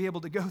not going to be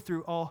able to go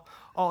through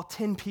all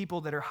 10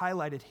 people that are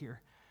highlighted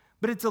here,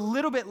 but it's a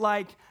little bit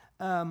like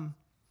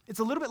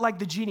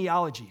the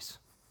genealogies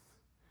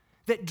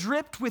that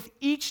dripped with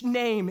each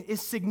name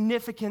is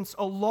significance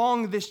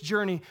along this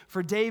journey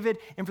for David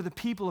and for the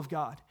people of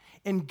God,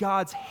 and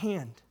God's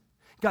hand,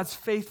 God's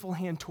faithful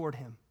hand toward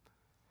him.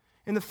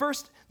 And the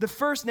first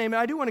name, and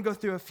I do want to go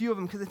through a few of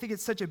them because I think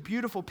it's such a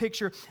beautiful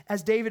picture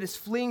as David is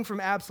fleeing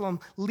from Absalom,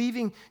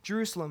 leaving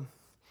Jerusalem,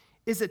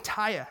 is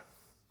Ittai.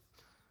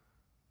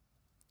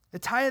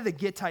 Ittai the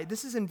Gittite.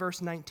 This is in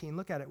verse 19.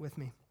 Look at it with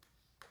me.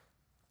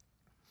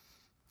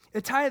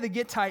 Ittai the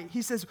Gittite,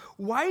 he says,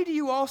 why do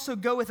you also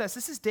go with us?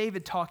 This is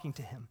David talking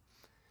to him.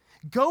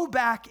 Go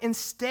back and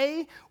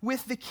stay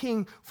with the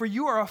king, for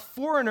you are a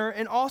foreigner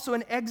and also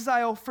an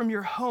exile from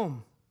your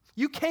home.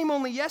 You came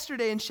only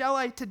yesterday, and shall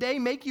I today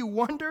make you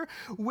wander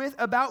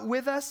about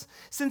with us?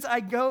 Since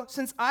I go,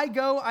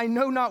 I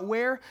know not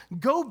where.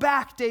 Go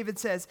back, David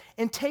says,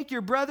 and take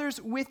your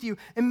brothers with you,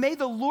 and may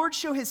the Lord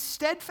show his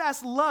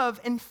steadfast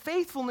love and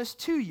faithfulness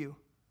to you.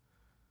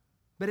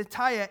 But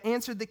Ittai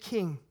answered the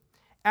king,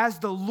 As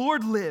the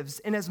Lord lives,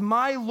 and as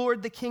my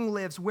Lord the king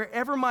lives,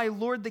 wherever my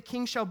Lord the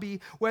king shall be,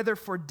 whether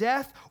for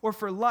death or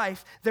for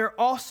life, there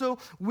also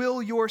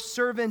will your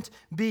servant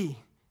be.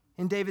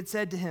 And David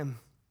said to him,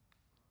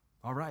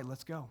 all right,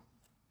 let's go.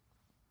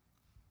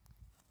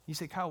 You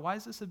say, Kyle, why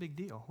is this a big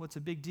deal? Well, it's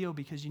a big deal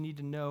because you need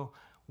to know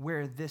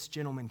where this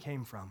gentleman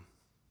came from.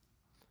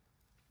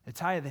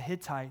 Ittai the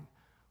Hittite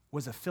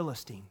was a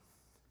Philistine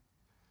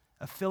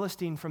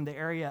from the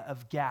area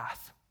of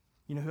Gath.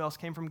 You know who else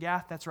came from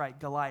Gath? That's right,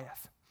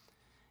 Goliath.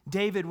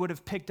 David would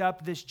have picked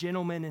up this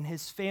gentleman and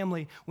his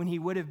family when he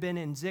would have been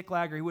in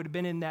Ziklag, or he would have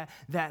been in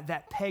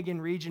that pagan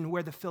region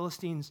where the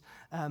Philistines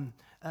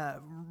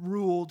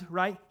ruled,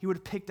 right? He would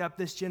have picked up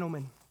this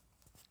gentleman.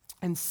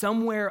 And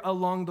somewhere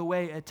along the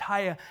way,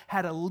 Ittai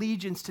had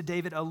allegiance to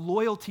David, a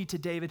loyalty to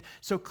David,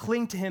 so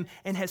cling to him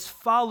and has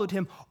followed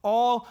him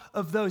all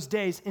of those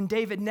days. And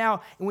David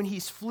now, when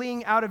he's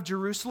fleeing out of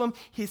Jerusalem,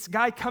 his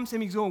guy comes to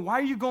him, he's going, why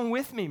are you going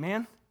with me,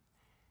 man?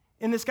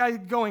 And this guy's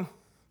going,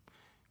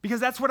 because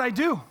that's what I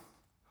do.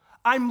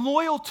 I'm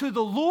loyal to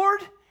the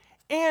Lord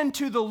and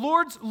to the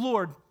Lord's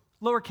Lord,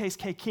 lowercase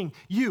k, king,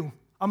 you.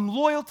 I'm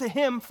loyal to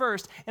him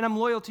first, and I'm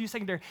loyal to you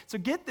secondary. So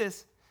get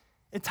this,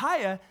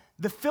 Ittai,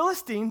 the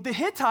Philistine, the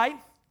Hittite,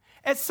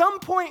 at some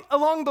point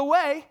along the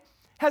way,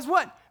 has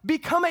what?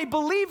 Become a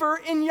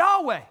believer in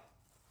Yahweh,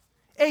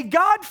 a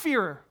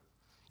God-fearer.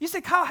 You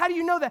say, Kyle, how do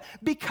you know that?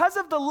 Because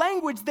of the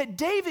language that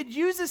David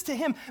uses to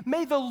him.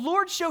 May the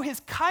Lord show his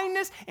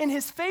kindness and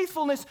his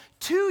faithfulness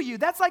to you.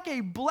 That's like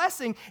a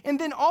blessing. And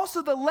then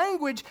also the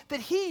language that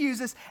he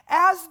uses,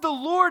 as the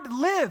Lord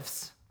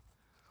lives.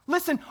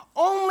 Listen,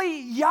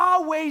 only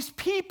Yahweh's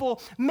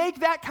people make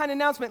that kind of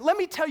announcement. Let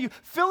me tell you,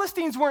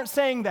 Philistines weren't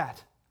saying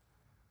that.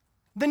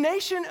 The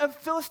nation of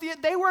Philistia,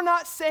 they were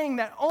not saying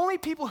that. Only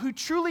people who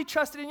truly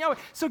trusted in Yahweh.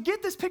 So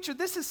get this picture.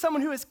 This is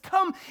someone who has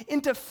come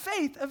into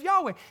faith of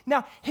Yahweh.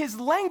 Now, his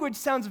language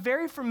sounds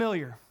very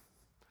familiar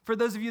for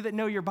those of you that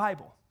know your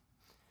Bible.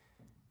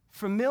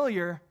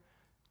 Familiar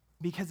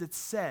because it's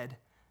said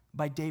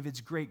by David's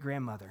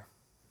great-grandmother,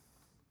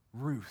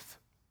 Ruth.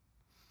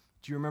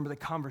 Do you remember the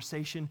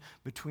conversation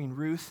between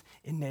Ruth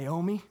and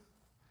Naomi?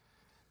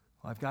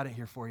 Well, I've got it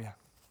here for you.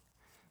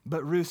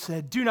 But Ruth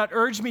said, do not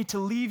urge me to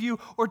leave you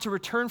or to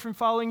return from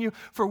following you,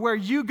 for where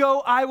you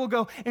go, I will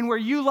go, and where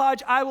you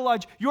lodge, I will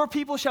lodge. Your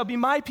people shall be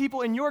my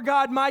people, and your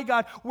God, my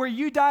God. Where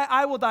you die,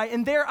 I will die,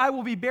 and there I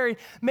will be buried.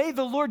 May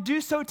the Lord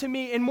do so to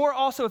me, and more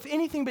also, if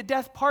anything but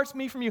death parts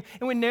me from you.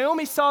 And when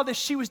Naomi saw this,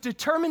 she was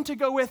determined to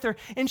go with her,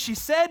 and she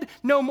said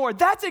no more.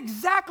 That's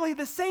exactly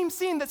the same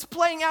scene that's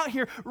playing out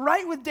here,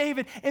 right with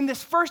David and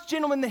this first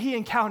gentleman that he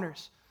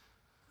encounters.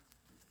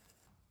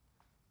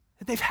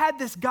 That they've had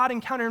this God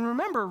encounter. And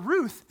remember,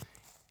 Ruth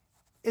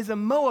is a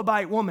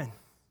Moabite woman,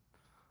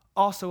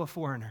 also a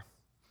foreigner,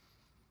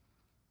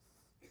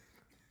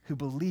 who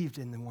believed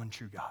in the one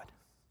true God.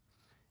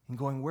 And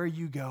going, where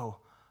you go,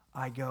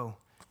 I go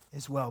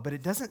as well. But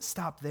it doesn't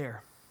stop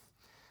there.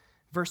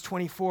 Verse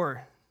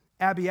 24,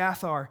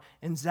 Abiathar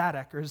and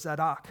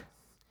Zadok.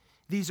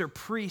 These are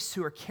priests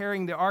who are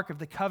carrying the Ark of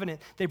the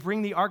Covenant. They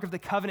bring the Ark of the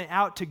Covenant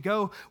out to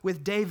go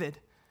with David.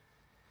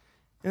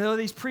 And though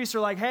these priests are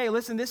like, hey,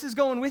 listen, this is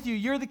going with you.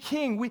 You're the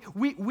king.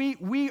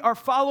 We are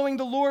following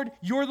the Lord.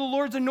 You're the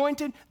Lord's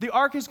anointed. The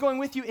ark is going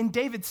with you. And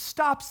David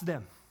stops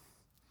them.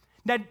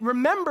 Now,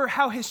 remember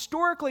how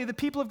historically the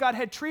people of God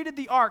had treated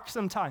the ark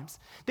sometimes.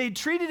 They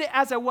treated it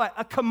as a what?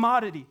 A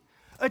commodity,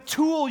 a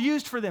tool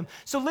used for them.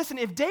 So listen,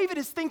 if David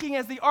is thinking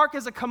as the ark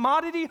as a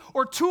commodity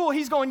or tool,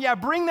 he's going, yeah,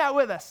 bring that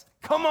with us.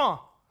 Come on.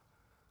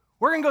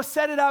 We're going to go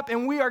set it up,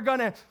 and we are going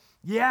to,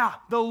 yeah,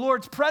 the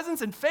Lord's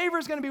presence and favor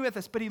is going to be with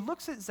us. But he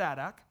looks at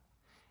Zadok,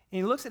 and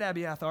he looks at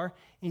Abiathar, and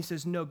he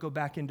says, no, go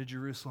back into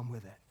Jerusalem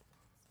with it.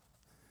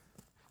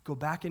 Go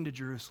back into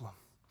Jerusalem.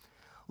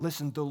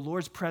 Listen, the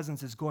Lord's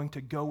presence is going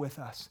to go with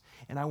us,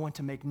 and I want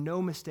to make no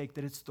mistake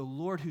that it's the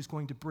Lord who's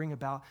going to bring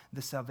about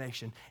the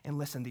salvation. And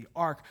listen, the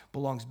ark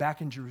belongs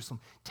back in Jerusalem.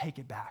 Take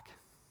it back.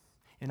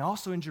 And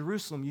also in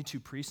Jerusalem, you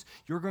two priests,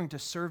 you're going to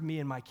serve me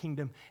in my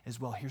kingdom as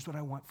well. Here's what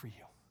I want for you.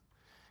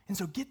 And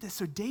so get this,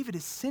 so David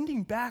is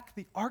sending back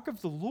the ark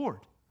of the Lord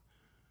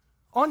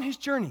on his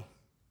journey.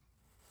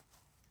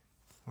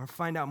 We're going to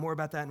find out more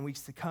about that in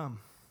weeks to come.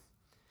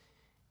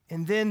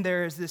 And then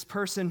there is this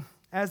person,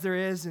 as there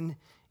is in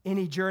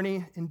any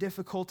journey in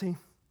difficulty,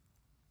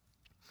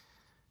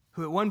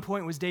 who at one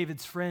point was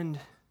David's friend,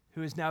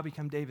 who has now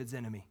become David's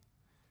enemy.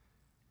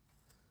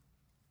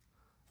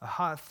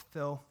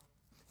 Ahithophel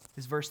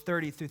is verse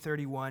 30 through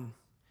 31.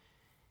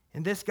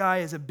 And this guy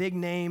is a big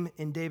name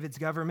in David's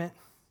government.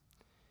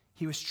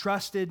 He was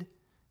trusted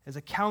as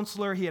a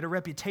counselor. He had a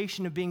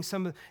reputation of being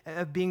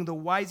the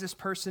wisest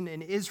person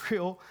in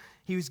Israel.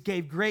 He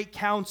gave great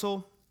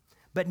counsel,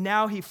 but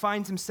now he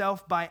finds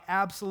himself by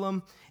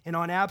Absalom and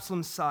on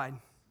Absalom's side.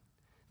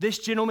 This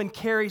gentleman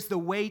carries the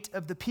weight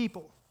of the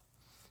people.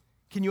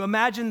 Can you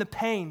imagine the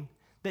pain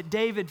that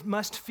David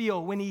must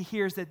feel when he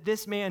hears that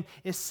this man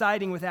is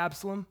siding with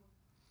Absalom,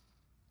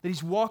 that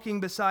he's walking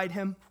beside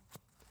him?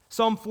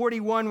 Psalm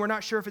 41, we're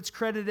not sure if it's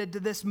credited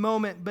to this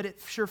moment, but it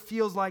sure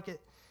feels like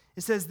it.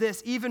 It says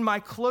this, even my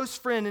close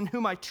friend in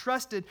whom I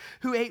trusted,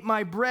 who ate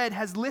my bread,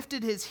 has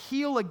lifted his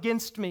heel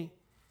against me.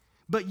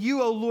 But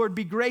you, O Lord,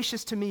 be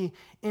gracious to me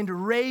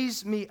and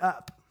raise me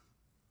up.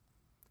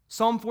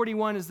 Psalm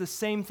 41 is the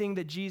same thing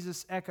that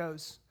Jesus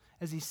echoes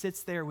as he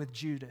sits there with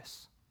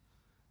Judas,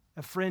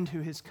 a friend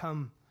who has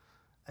come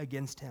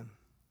against him.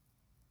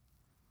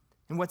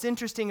 And what's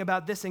interesting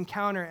about this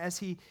encounter as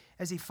he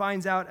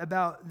finds out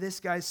about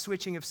this guy's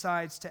switching of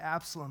sides to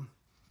Absalom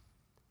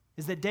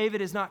is that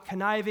David is not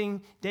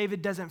conniving.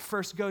 David doesn't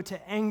first go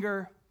to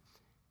anger.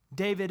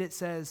 David, it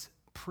says,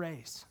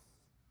 prays.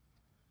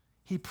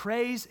 He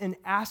prays and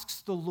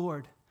asks the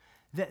Lord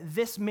that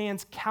this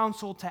man's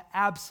counsel to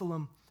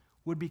Absalom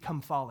would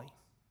become folly.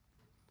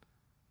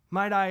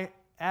 Might I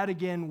add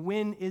again,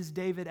 when is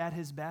David at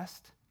his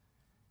best?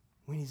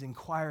 When he's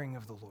inquiring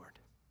of the Lord.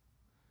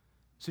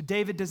 So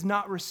David does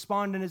not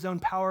respond in his own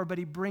power, but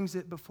he brings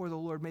it before the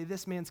Lord. May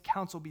this man's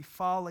counsel be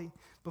folly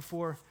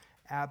before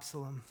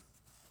Absalom.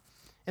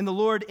 And the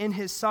Lord, in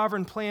his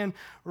sovereign plan,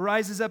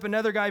 rises up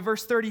another guy.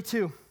 Verse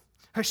 32,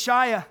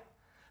 Hushai,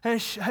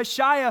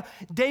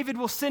 David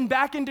will send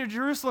back into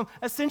Jerusalem,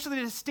 essentially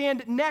to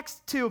stand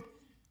next to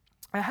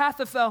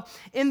Ahithophel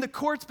in the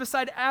courts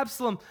beside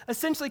Absalom,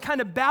 essentially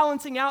kind of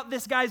balancing out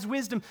this guy's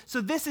wisdom.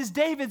 So this is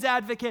David's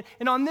advocate,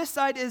 and on this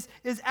side is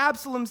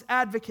Absalom's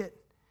advocate.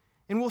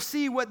 And we'll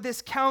see what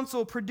this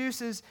counsel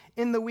produces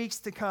in the weeks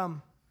to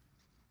come.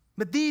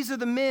 But these are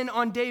the men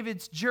on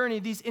David's journey,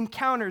 these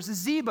encounters.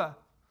 Ziba,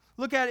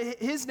 look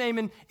at his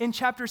name in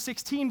chapter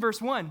 16,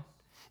 verse 1.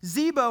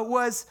 Ziba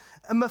was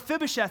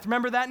Mephibosheth.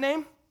 Remember that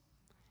name?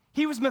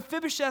 He was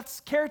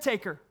Mephibosheth's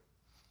caretaker.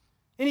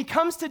 And he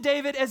comes to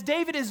David as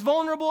David is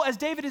vulnerable, as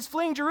David is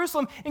fleeing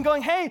Jerusalem and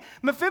going, hey,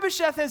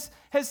 Mephibosheth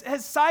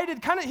has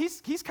sided,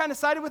 he's kind of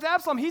sided with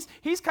Absalom.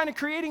 He's kind of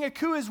creating a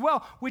coup as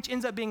well, which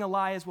ends up being a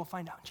lie, as we'll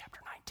find out in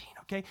chapter 19,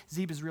 okay?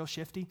 Ziba's real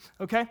shifty,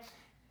 okay?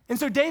 And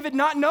so David,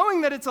 not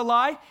knowing that it's a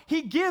lie,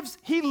 he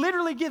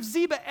literally gives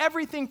Ziba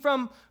everything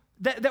from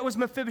that was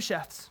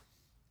Mephibosheth's.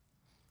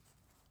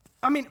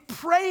 I mean,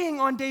 preying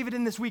on David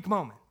in this weak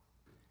moment,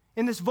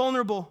 in this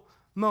vulnerable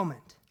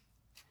moment.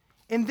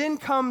 And then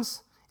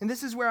comes, and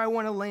this is where I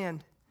want to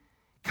land,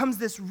 comes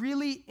this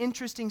really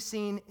interesting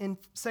scene in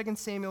 2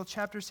 Samuel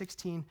chapter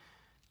 16,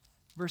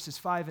 verses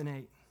 5 and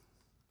 8.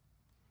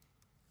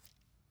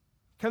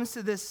 Comes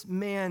to this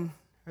man,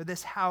 or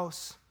this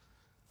house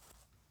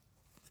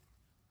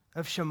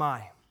of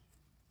Shammai.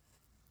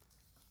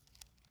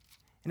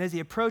 And as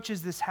he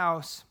approaches this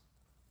house,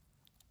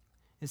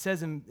 it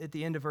says at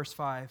the end of verse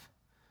 5,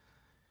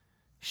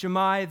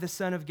 Shammai, the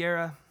son of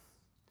Gera,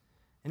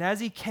 and as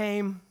he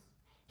came,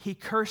 he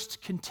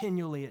cursed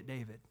continually at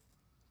David.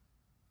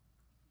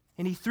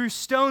 And he threw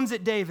stones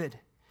at David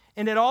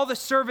and at all the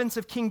servants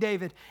of King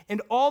David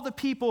and all the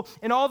people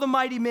and all the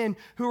mighty men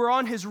who were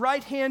on his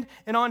right hand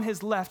and on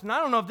his left. And I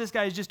don't know if this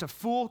guy is just a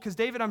fool, because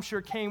David, I'm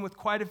sure, came with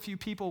quite a few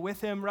people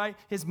with him, right?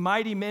 His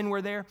mighty men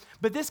were there.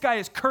 But this guy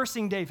is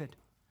cursing David.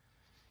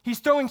 He's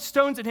throwing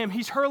stones at him.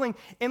 He's hurling.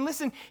 And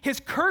listen,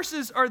 his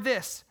curses are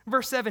this.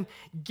 Verse 7,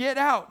 get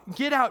out.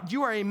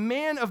 You are a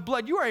man of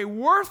blood. You are a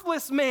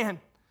worthless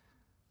man.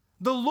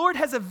 The Lord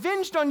has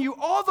avenged on you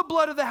all the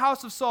blood of the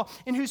house of Saul,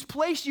 in whose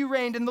place you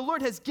reigned, and the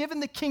Lord has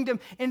given the kingdom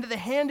into the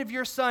hand of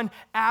your son,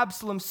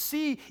 Absalom.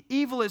 See,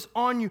 evil is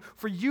on you,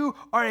 for you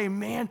are a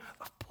man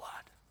of blood.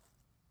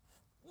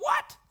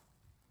 What?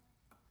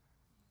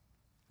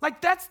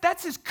 Like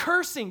that's his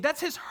cursing.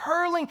 That's his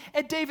hurling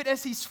at David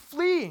as he's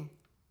fleeing.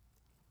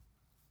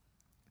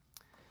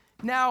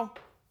 Now,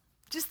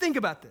 just think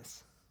about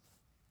this.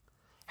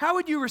 How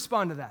would you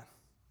respond to that?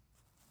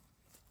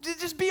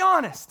 Just be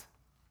honest.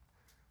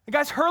 The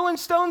guy's hurling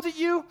stones at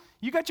you.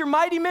 You got your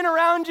mighty men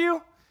around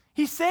you.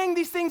 He's saying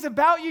these things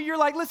about you. You're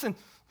like, listen,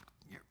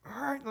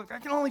 all right, look, I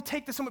can only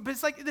take this so much. But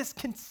it's like this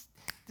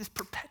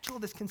perpetual,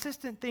 this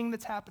consistent thing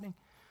that's happening.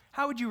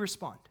 How would you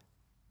respond?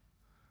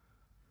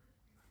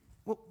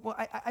 Well,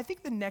 I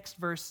think the next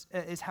verse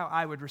is how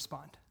I would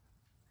respond.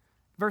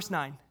 Verse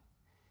 9.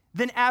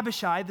 Then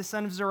Abishai, the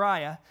son of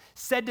Zeruiah,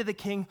 said to the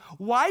king,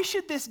 why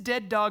should this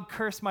dead dog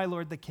curse my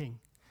lord the king?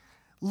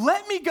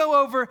 Let me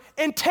go over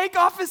and take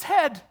off his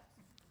head.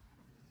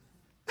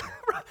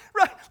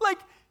 Right, like,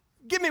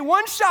 give me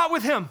one shot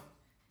with him.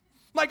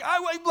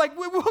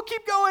 We'll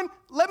keep going.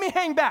 Let me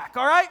hang back,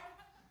 all right?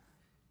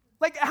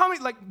 Like, how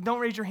many, don't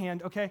raise your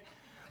hand, okay?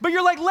 But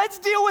you're like, let's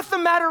deal with the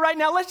matter right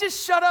now. Let's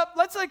just shut up.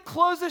 Let's,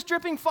 close this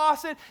dripping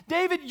faucet.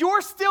 David,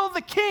 you're still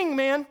the king,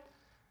 man.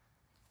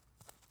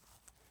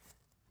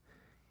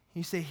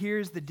 You say,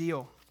 here's the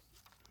deal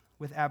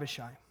with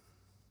Abishai.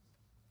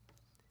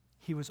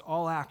 He was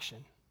all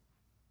action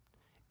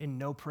and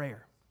no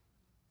prayer.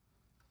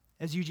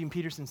 As Eugene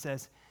Peterson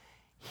says,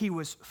 he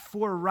was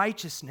for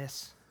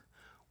righteousness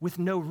with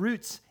no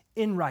roots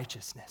in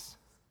righteousness.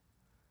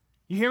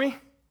 You hear me?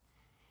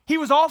 He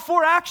was all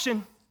for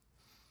action.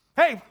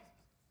 Hey,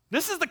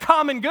 this is the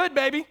common good,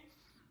 baby.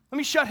 Let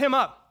me shut him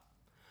up.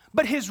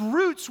 but his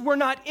roots were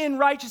not in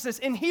righteousness.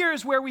 And here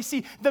is where we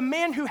see the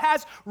man who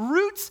has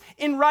roots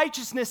in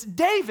righteousness,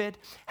 David,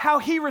 how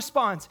he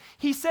responds.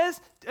 He says,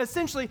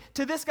 essentially,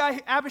 to this guy,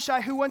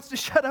 Abishai, who wants to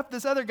shut up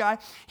this other guy,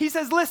 he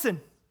says,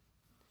 listen,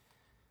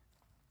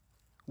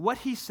 what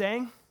he's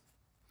saying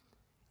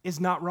is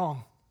not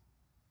wrong.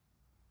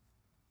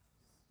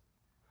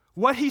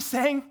 What he's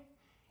saying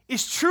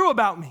is true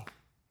about me.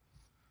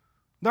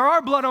 There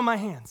are blood on my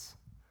hands.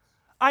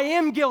 I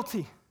am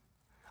guilty.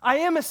 I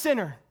am a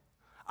sinner.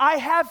 I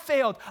have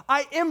failed.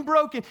 I am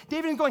broken.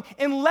 David is going,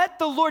 and let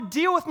the Lord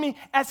deal with me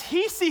as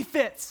he sees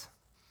fits.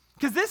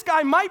 Because this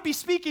guy might be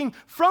speaking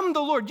from the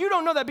Lord. You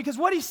don't know that because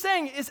what he's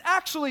saying is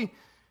actually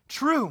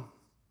true.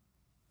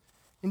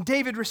 And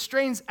David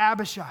restrains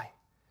Abishai.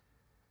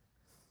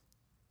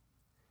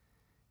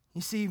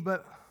 You see,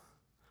 but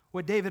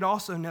what David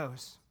also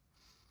knows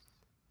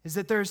is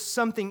that there's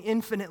something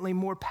infinitely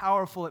more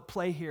powerful at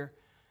play here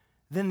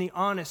than the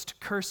honest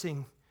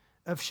cursing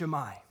of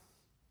Shimei.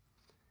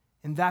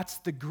 And that's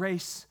the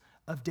grace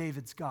of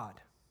David's God.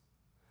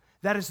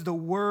 That is the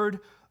word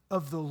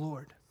of the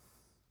Lord.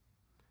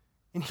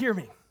 And hear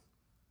me.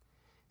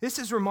 This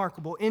is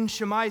remarkable. In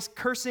Shimei's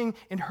cursing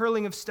and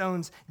hurling of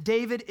stones,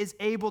 David is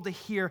able to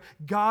hear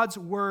God's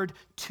word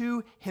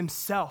to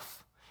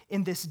himself.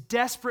 In this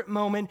desperate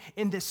moment,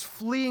 in this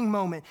fleeing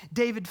moment,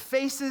 David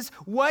faces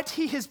what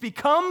he has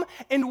become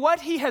and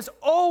what he has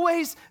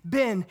always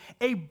been,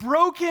 a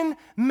broken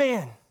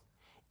man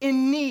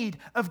in need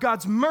of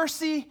God's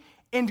mercy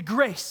and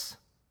grace.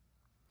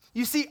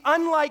 You see,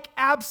 unlike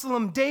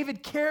Absalom,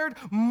 David cared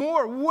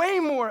more, way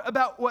more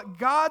about what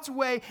God's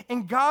way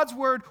and God's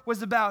word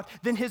was about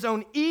than his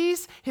own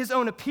ease, his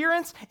own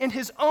appearance, and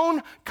his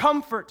own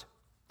comfort.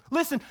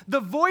 Listen, the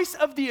voice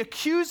of the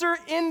accuser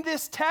in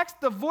this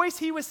text, the voice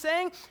he was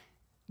saying,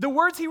 the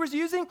words he was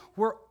using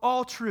were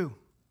all true.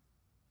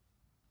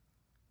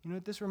 You know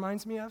what this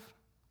reminds me of?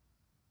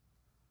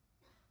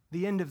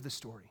 The end of the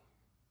story.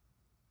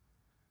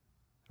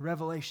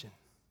 Revelation.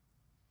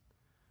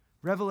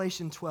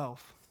 Revelation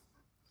 12,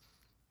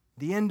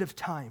 the end of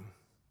time.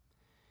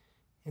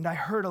 And I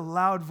heard a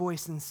loud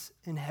voice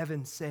in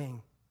heaven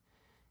saying,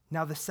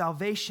 now the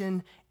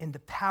salvation and the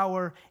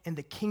power and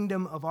the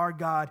kingdom of our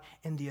God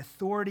and the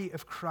authority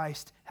of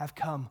Christ have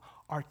come.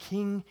 Our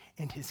King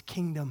and his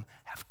kingdom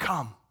have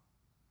come.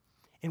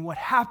 And what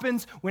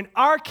happens when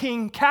our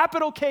King,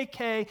 capital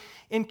KK,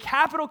 and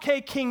capital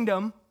K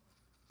kingdom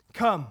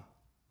come?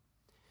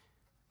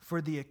 For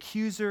the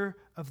accuser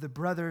of the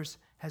brothers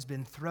has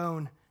been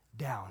thrown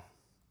down.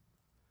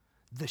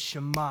 The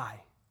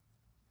Shimei,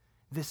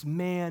 this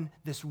man,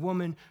 this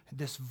woman,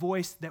 this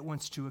voice that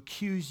wants to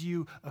accuse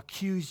you,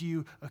 accuse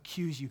you,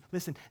 accuse you.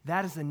 Listen,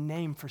 that is a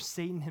name for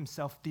Satan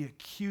himself, the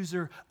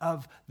accuser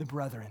of the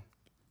brethren.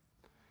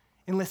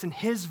 And listen,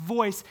 his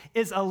voice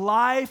is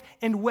alive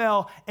and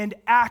well and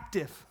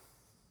active,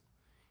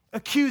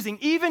 accusing,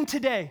 even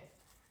today,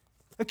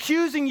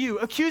 accusing you,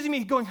 accusing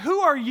me, going, who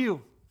are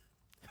you?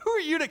 Who are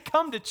you to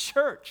come to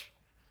church?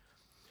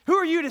 Who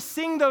are you to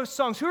sing those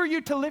songs? Who are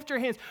you to lift your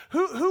hands?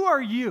 Who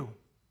are you?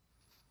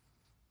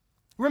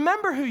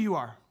 Remember who you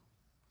are.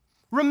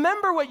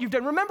 Remember what you've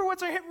done. Remember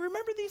what's our hand.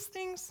 Remember these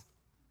things.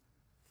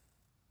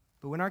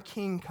 But when our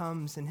King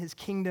comes and his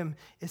kingdom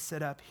is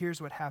set up,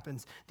 here's what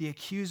happens. The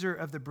accuser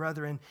of the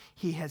brethren,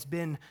 he has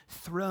been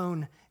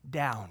thrown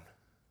down.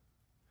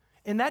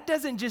 And that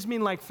doesn't just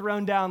mean like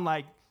thrown down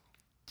like,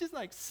 just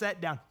like set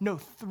down. No,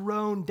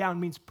 thrown down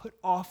means put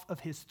off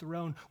of his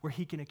throne where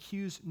he can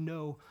accuse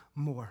no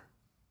more.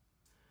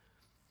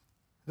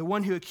 The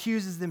one who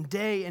accuses them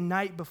day and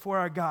night before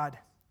our God.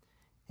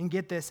 And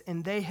get this,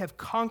 and they have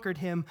conquered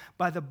him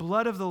by the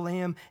blood of the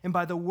Lamb and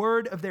by the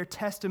word of their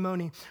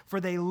testimony, for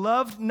they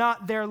loved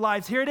not their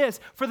lives. Here it is,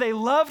 for they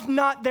loved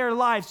not their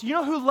lives. You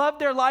know who loved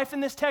their life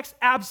in this text?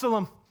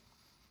 Absalom.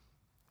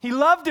 He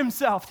loved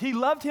himself. He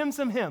loved him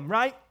some him,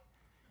 right?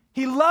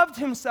 He loved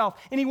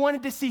himself, and he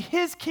wanted to see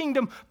his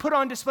kingdom put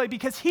on display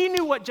because he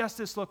knew what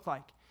justice looked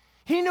like.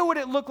 He knew what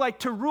it looked like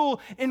to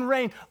rule and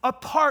reign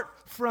apart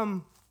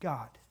from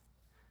God.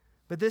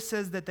 But this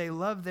says that they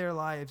love their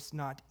lives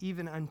not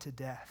even unto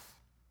death.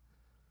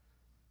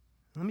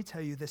 Let me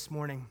tell you this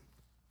morning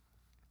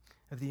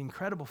of the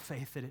incredible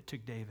faith that it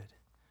took David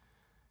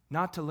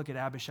not to look at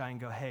Abishai and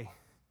go, hey,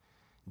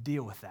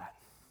 deal with that,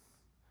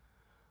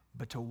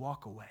 but to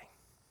walk away.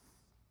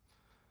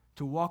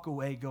 To walk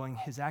away going,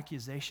 his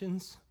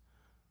accusations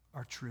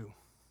are true.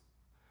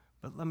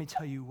 But let me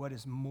tell you what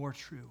is more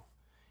true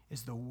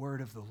is the word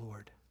of the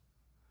Lord,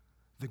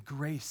 the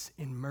grace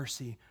and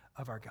mercy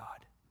of our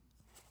God.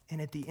 And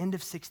at the end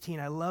of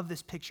 16, I love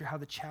this picture, how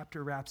the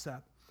chapter wraps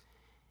up.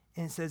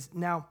 And it says,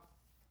 now,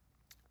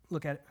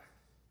 look at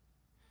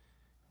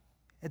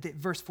it. At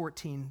verse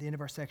 14, the end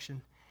of our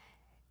section.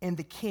 And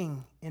the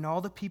king and all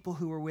the people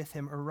who were with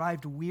him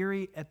arrived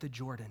weary at the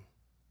Jordan.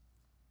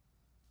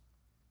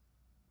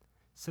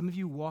 Some of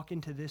you walk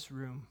into this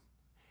room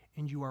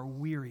and you are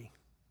weary.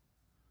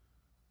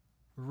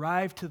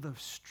 Arrive to the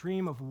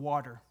stream of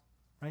water,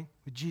 right?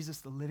 With Jesus,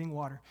 the living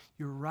water.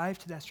 You arrive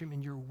to that stream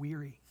and you're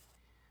weary.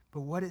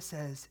 But what it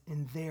says,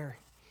 in there,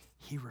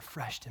 he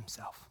refreshed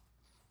himself.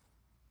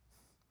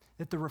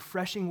 That the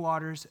refreshing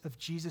waters of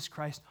Jesus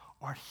Christ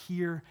are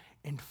here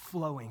and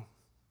flowing.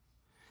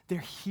 They're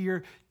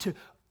here to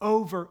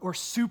over or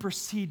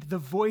supersede the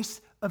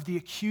voice of the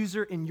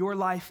accuser in your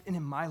life and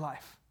in my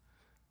life.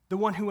 The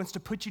one who wants to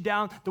put you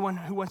down, the one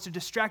who wants to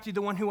distract you,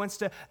 the one who wants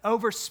to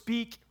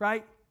overspeak,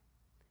 right?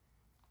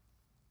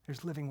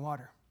 There's living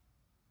water.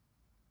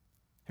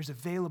 There's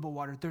available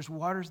water. There's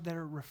waters that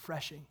are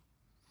refreshing.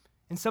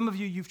 And some of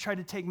you, you've tried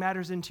to take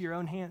matters into your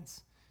own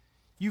hands.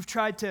 You've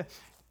tried to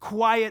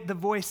quiet the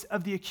voice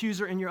of the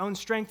accuser in your own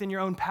strength and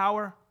your own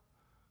power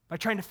by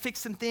trying to fix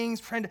some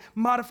things, trying to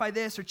modify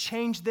this or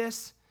change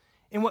this.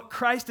 And what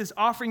Christ is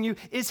offering you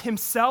is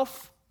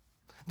himself.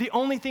 The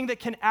only thing that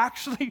can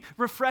actually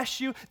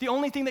refresh you, the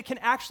only thing that can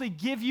actually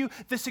give you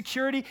the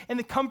security and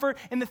the comfort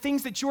and the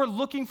things that you're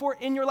looking for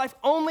in your life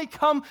only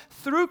come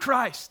through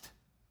Christ.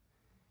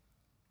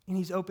 And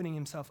he's opening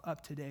himself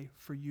up today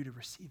for you to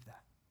receive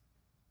that.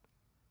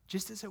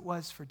 Just as it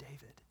was for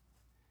David.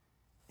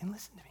 And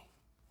listen to me,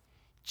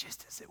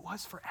 just as it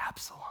was for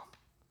Absalom.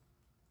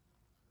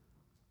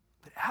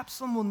 But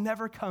Absalom will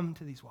never come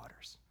to these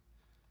waters.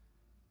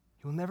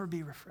 He will never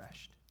be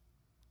refreshed.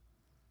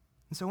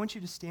 And so I want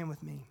you to stand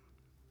with me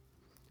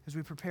as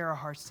we prepare our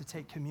hearts to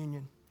take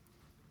communion.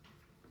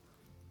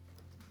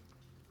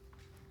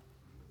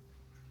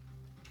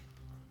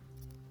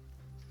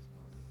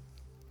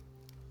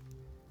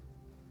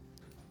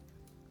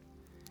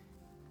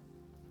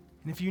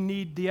 And if you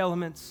need the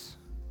elements,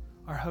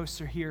 our hosts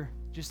are here.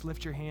 Just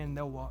lift your hand,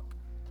 they'll walk.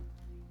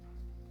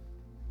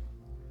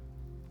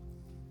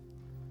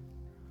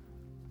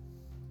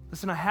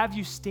 Listen, I have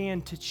you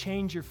stand to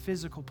change your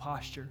physical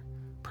posture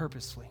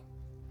purposely.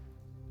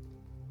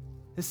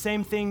 The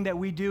same thing that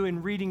we do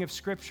in reading of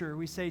Scripture,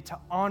 we say to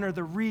honor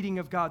the reading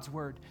of God's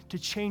Word, to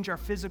change our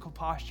physical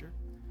posture.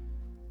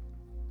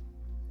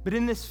 But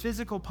in this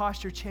physical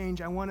posture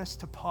change, I want us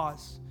to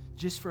pause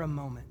just for a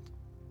moment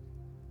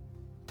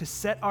to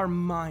set our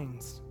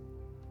minds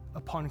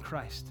upon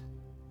Christ,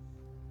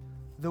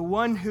 the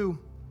one who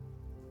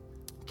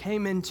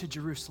came into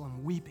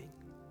Jerusalem weeping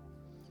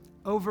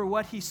over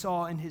what he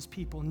saw in his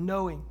people,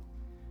 knowing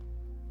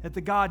that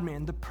the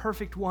God-man, the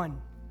perfect one,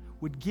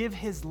 would give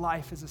his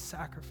life as a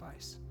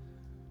sacrifice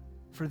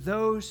for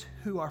those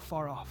who are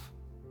far off.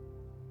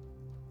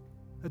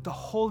 That the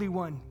Holy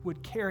One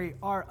would carry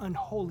our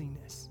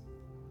unholiness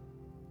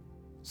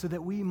so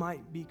that we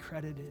might be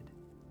credited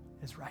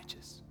as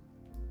righteous,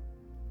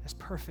 as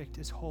perfect,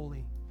 as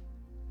holy.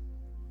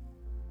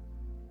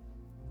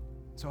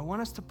 So I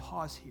want us to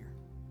pause here.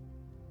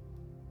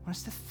 I want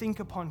us to think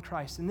upon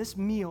Christ. And this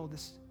meal,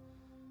 this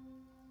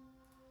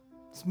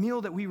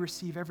meal that we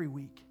receive every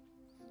week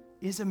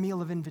is a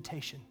meal of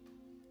invitation,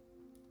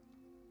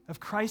 of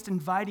Christ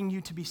inviting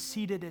you to be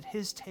seated at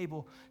his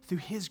table through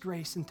his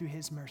grace and through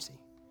his mercy.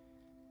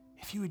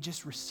 If you would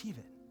just receive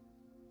it,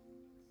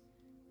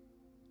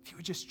 if you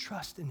would just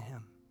trust in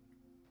him,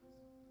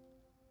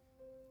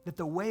 that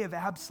the way of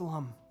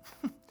Absalom,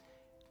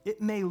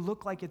 it may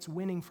look like it's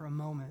winning for a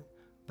moment,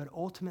 but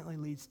ultimately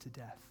leads to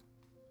death.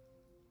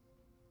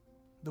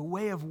 The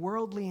way of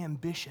worldly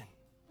ambition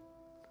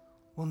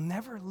will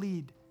never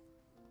lead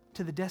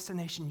to the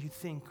destination you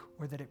think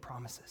or that it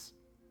promises.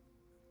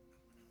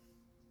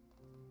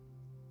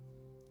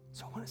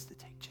 So I want us to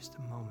take just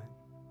a moment.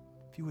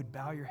 If you would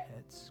bow your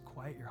heads,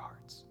 quiet your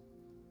hearts,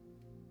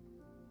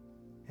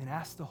 and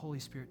ask the Holy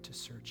Spirit to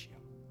search you.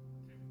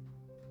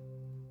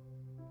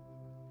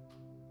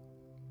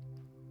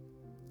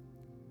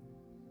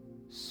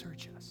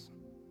 Search us.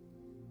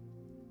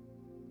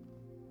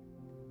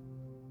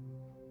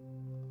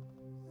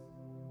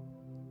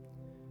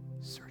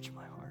 Search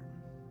my heart.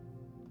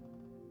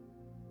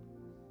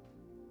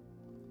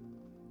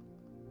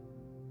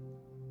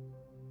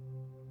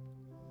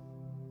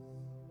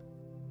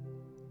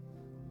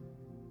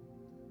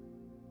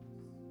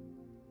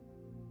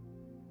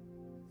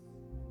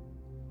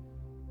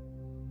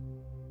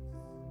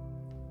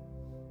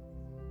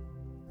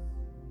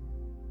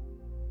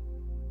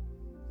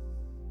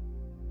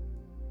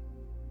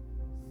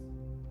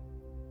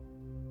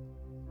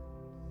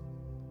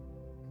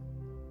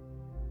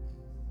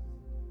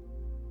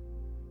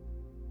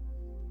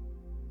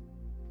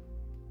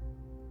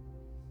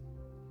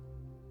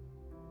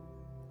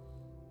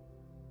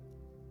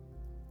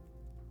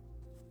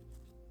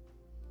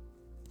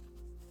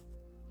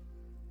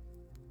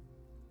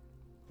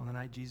 On the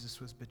night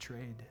Jesus was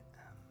betrayed,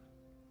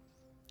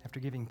 after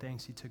giving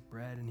thanks, he took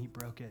bread and he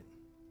broke it.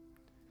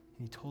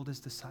 And he told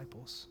his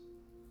disciples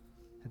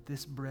that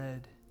this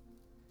bread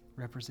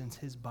represents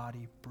his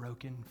body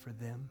broken for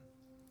them,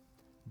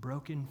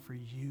 broken for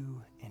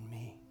you and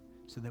me,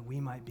 so that we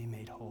might be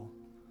made whole.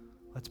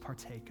 Let's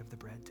partake of the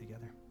bread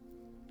together.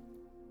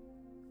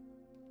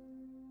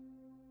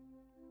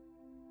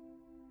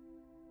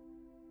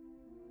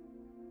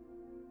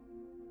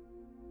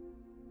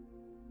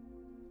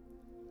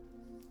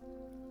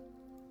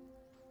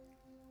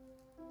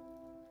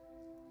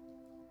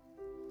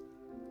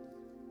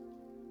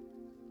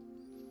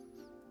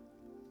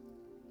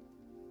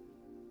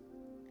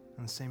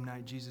 On the same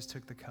night, Jesus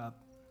took the cup.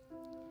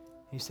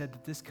 He said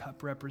that this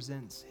cup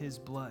represents his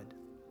blood.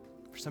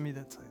 For some of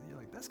you, you're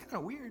like, that's kind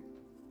of weird.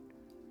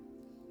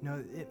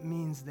 No, it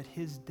means that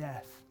his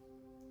death,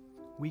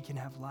 we can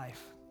have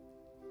life.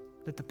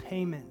 That the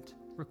payment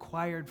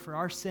required for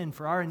our sin,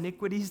 for our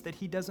iniquities that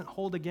he doesn't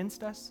hold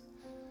against us,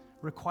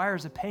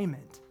 requires a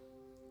payment.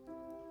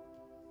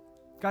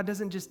 God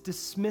doesn't just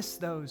dismiss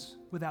those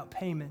without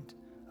payment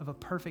of a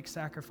perfect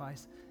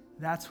sacrifice.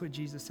 That's what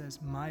Jesus says,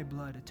 my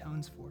blood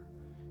atones for.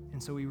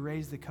 And so we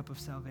raise the cup of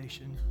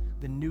salvation,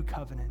 the new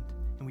covenant,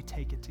 and we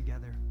take it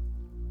together.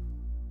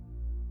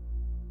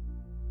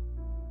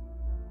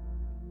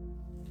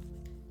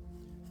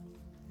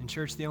 In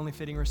church, the only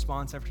fitting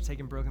response after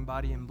taking broken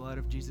body and blood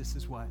of Jesus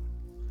is what?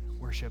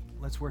 Worship.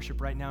 Let's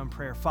worship right now in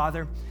prayer.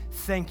 Father,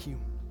 thank you.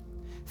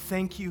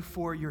 Thank you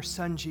for your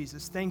son,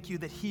 Jesus. Thank you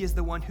that he is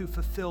the one who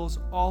fulfills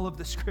all of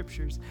the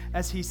scriptures,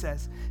 as he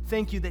says.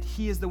 Thank you that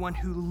he is the one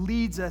who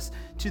leads us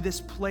to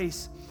this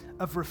place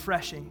of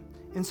refreshing.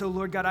 And so,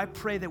 Lord God, I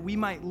pray that we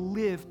might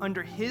live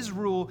under his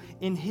rule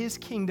in his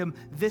kingdom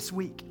this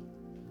week.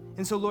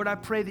 And so, Lord, I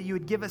pray that you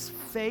would give us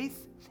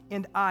faith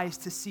and eyes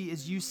to see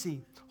as you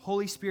see.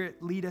 Holy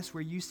Spirit, lead us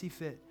where you see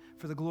fit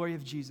for the glory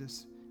of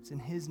Jesus. It's in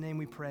his name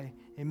we pray.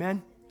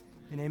 Amen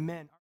and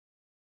amen.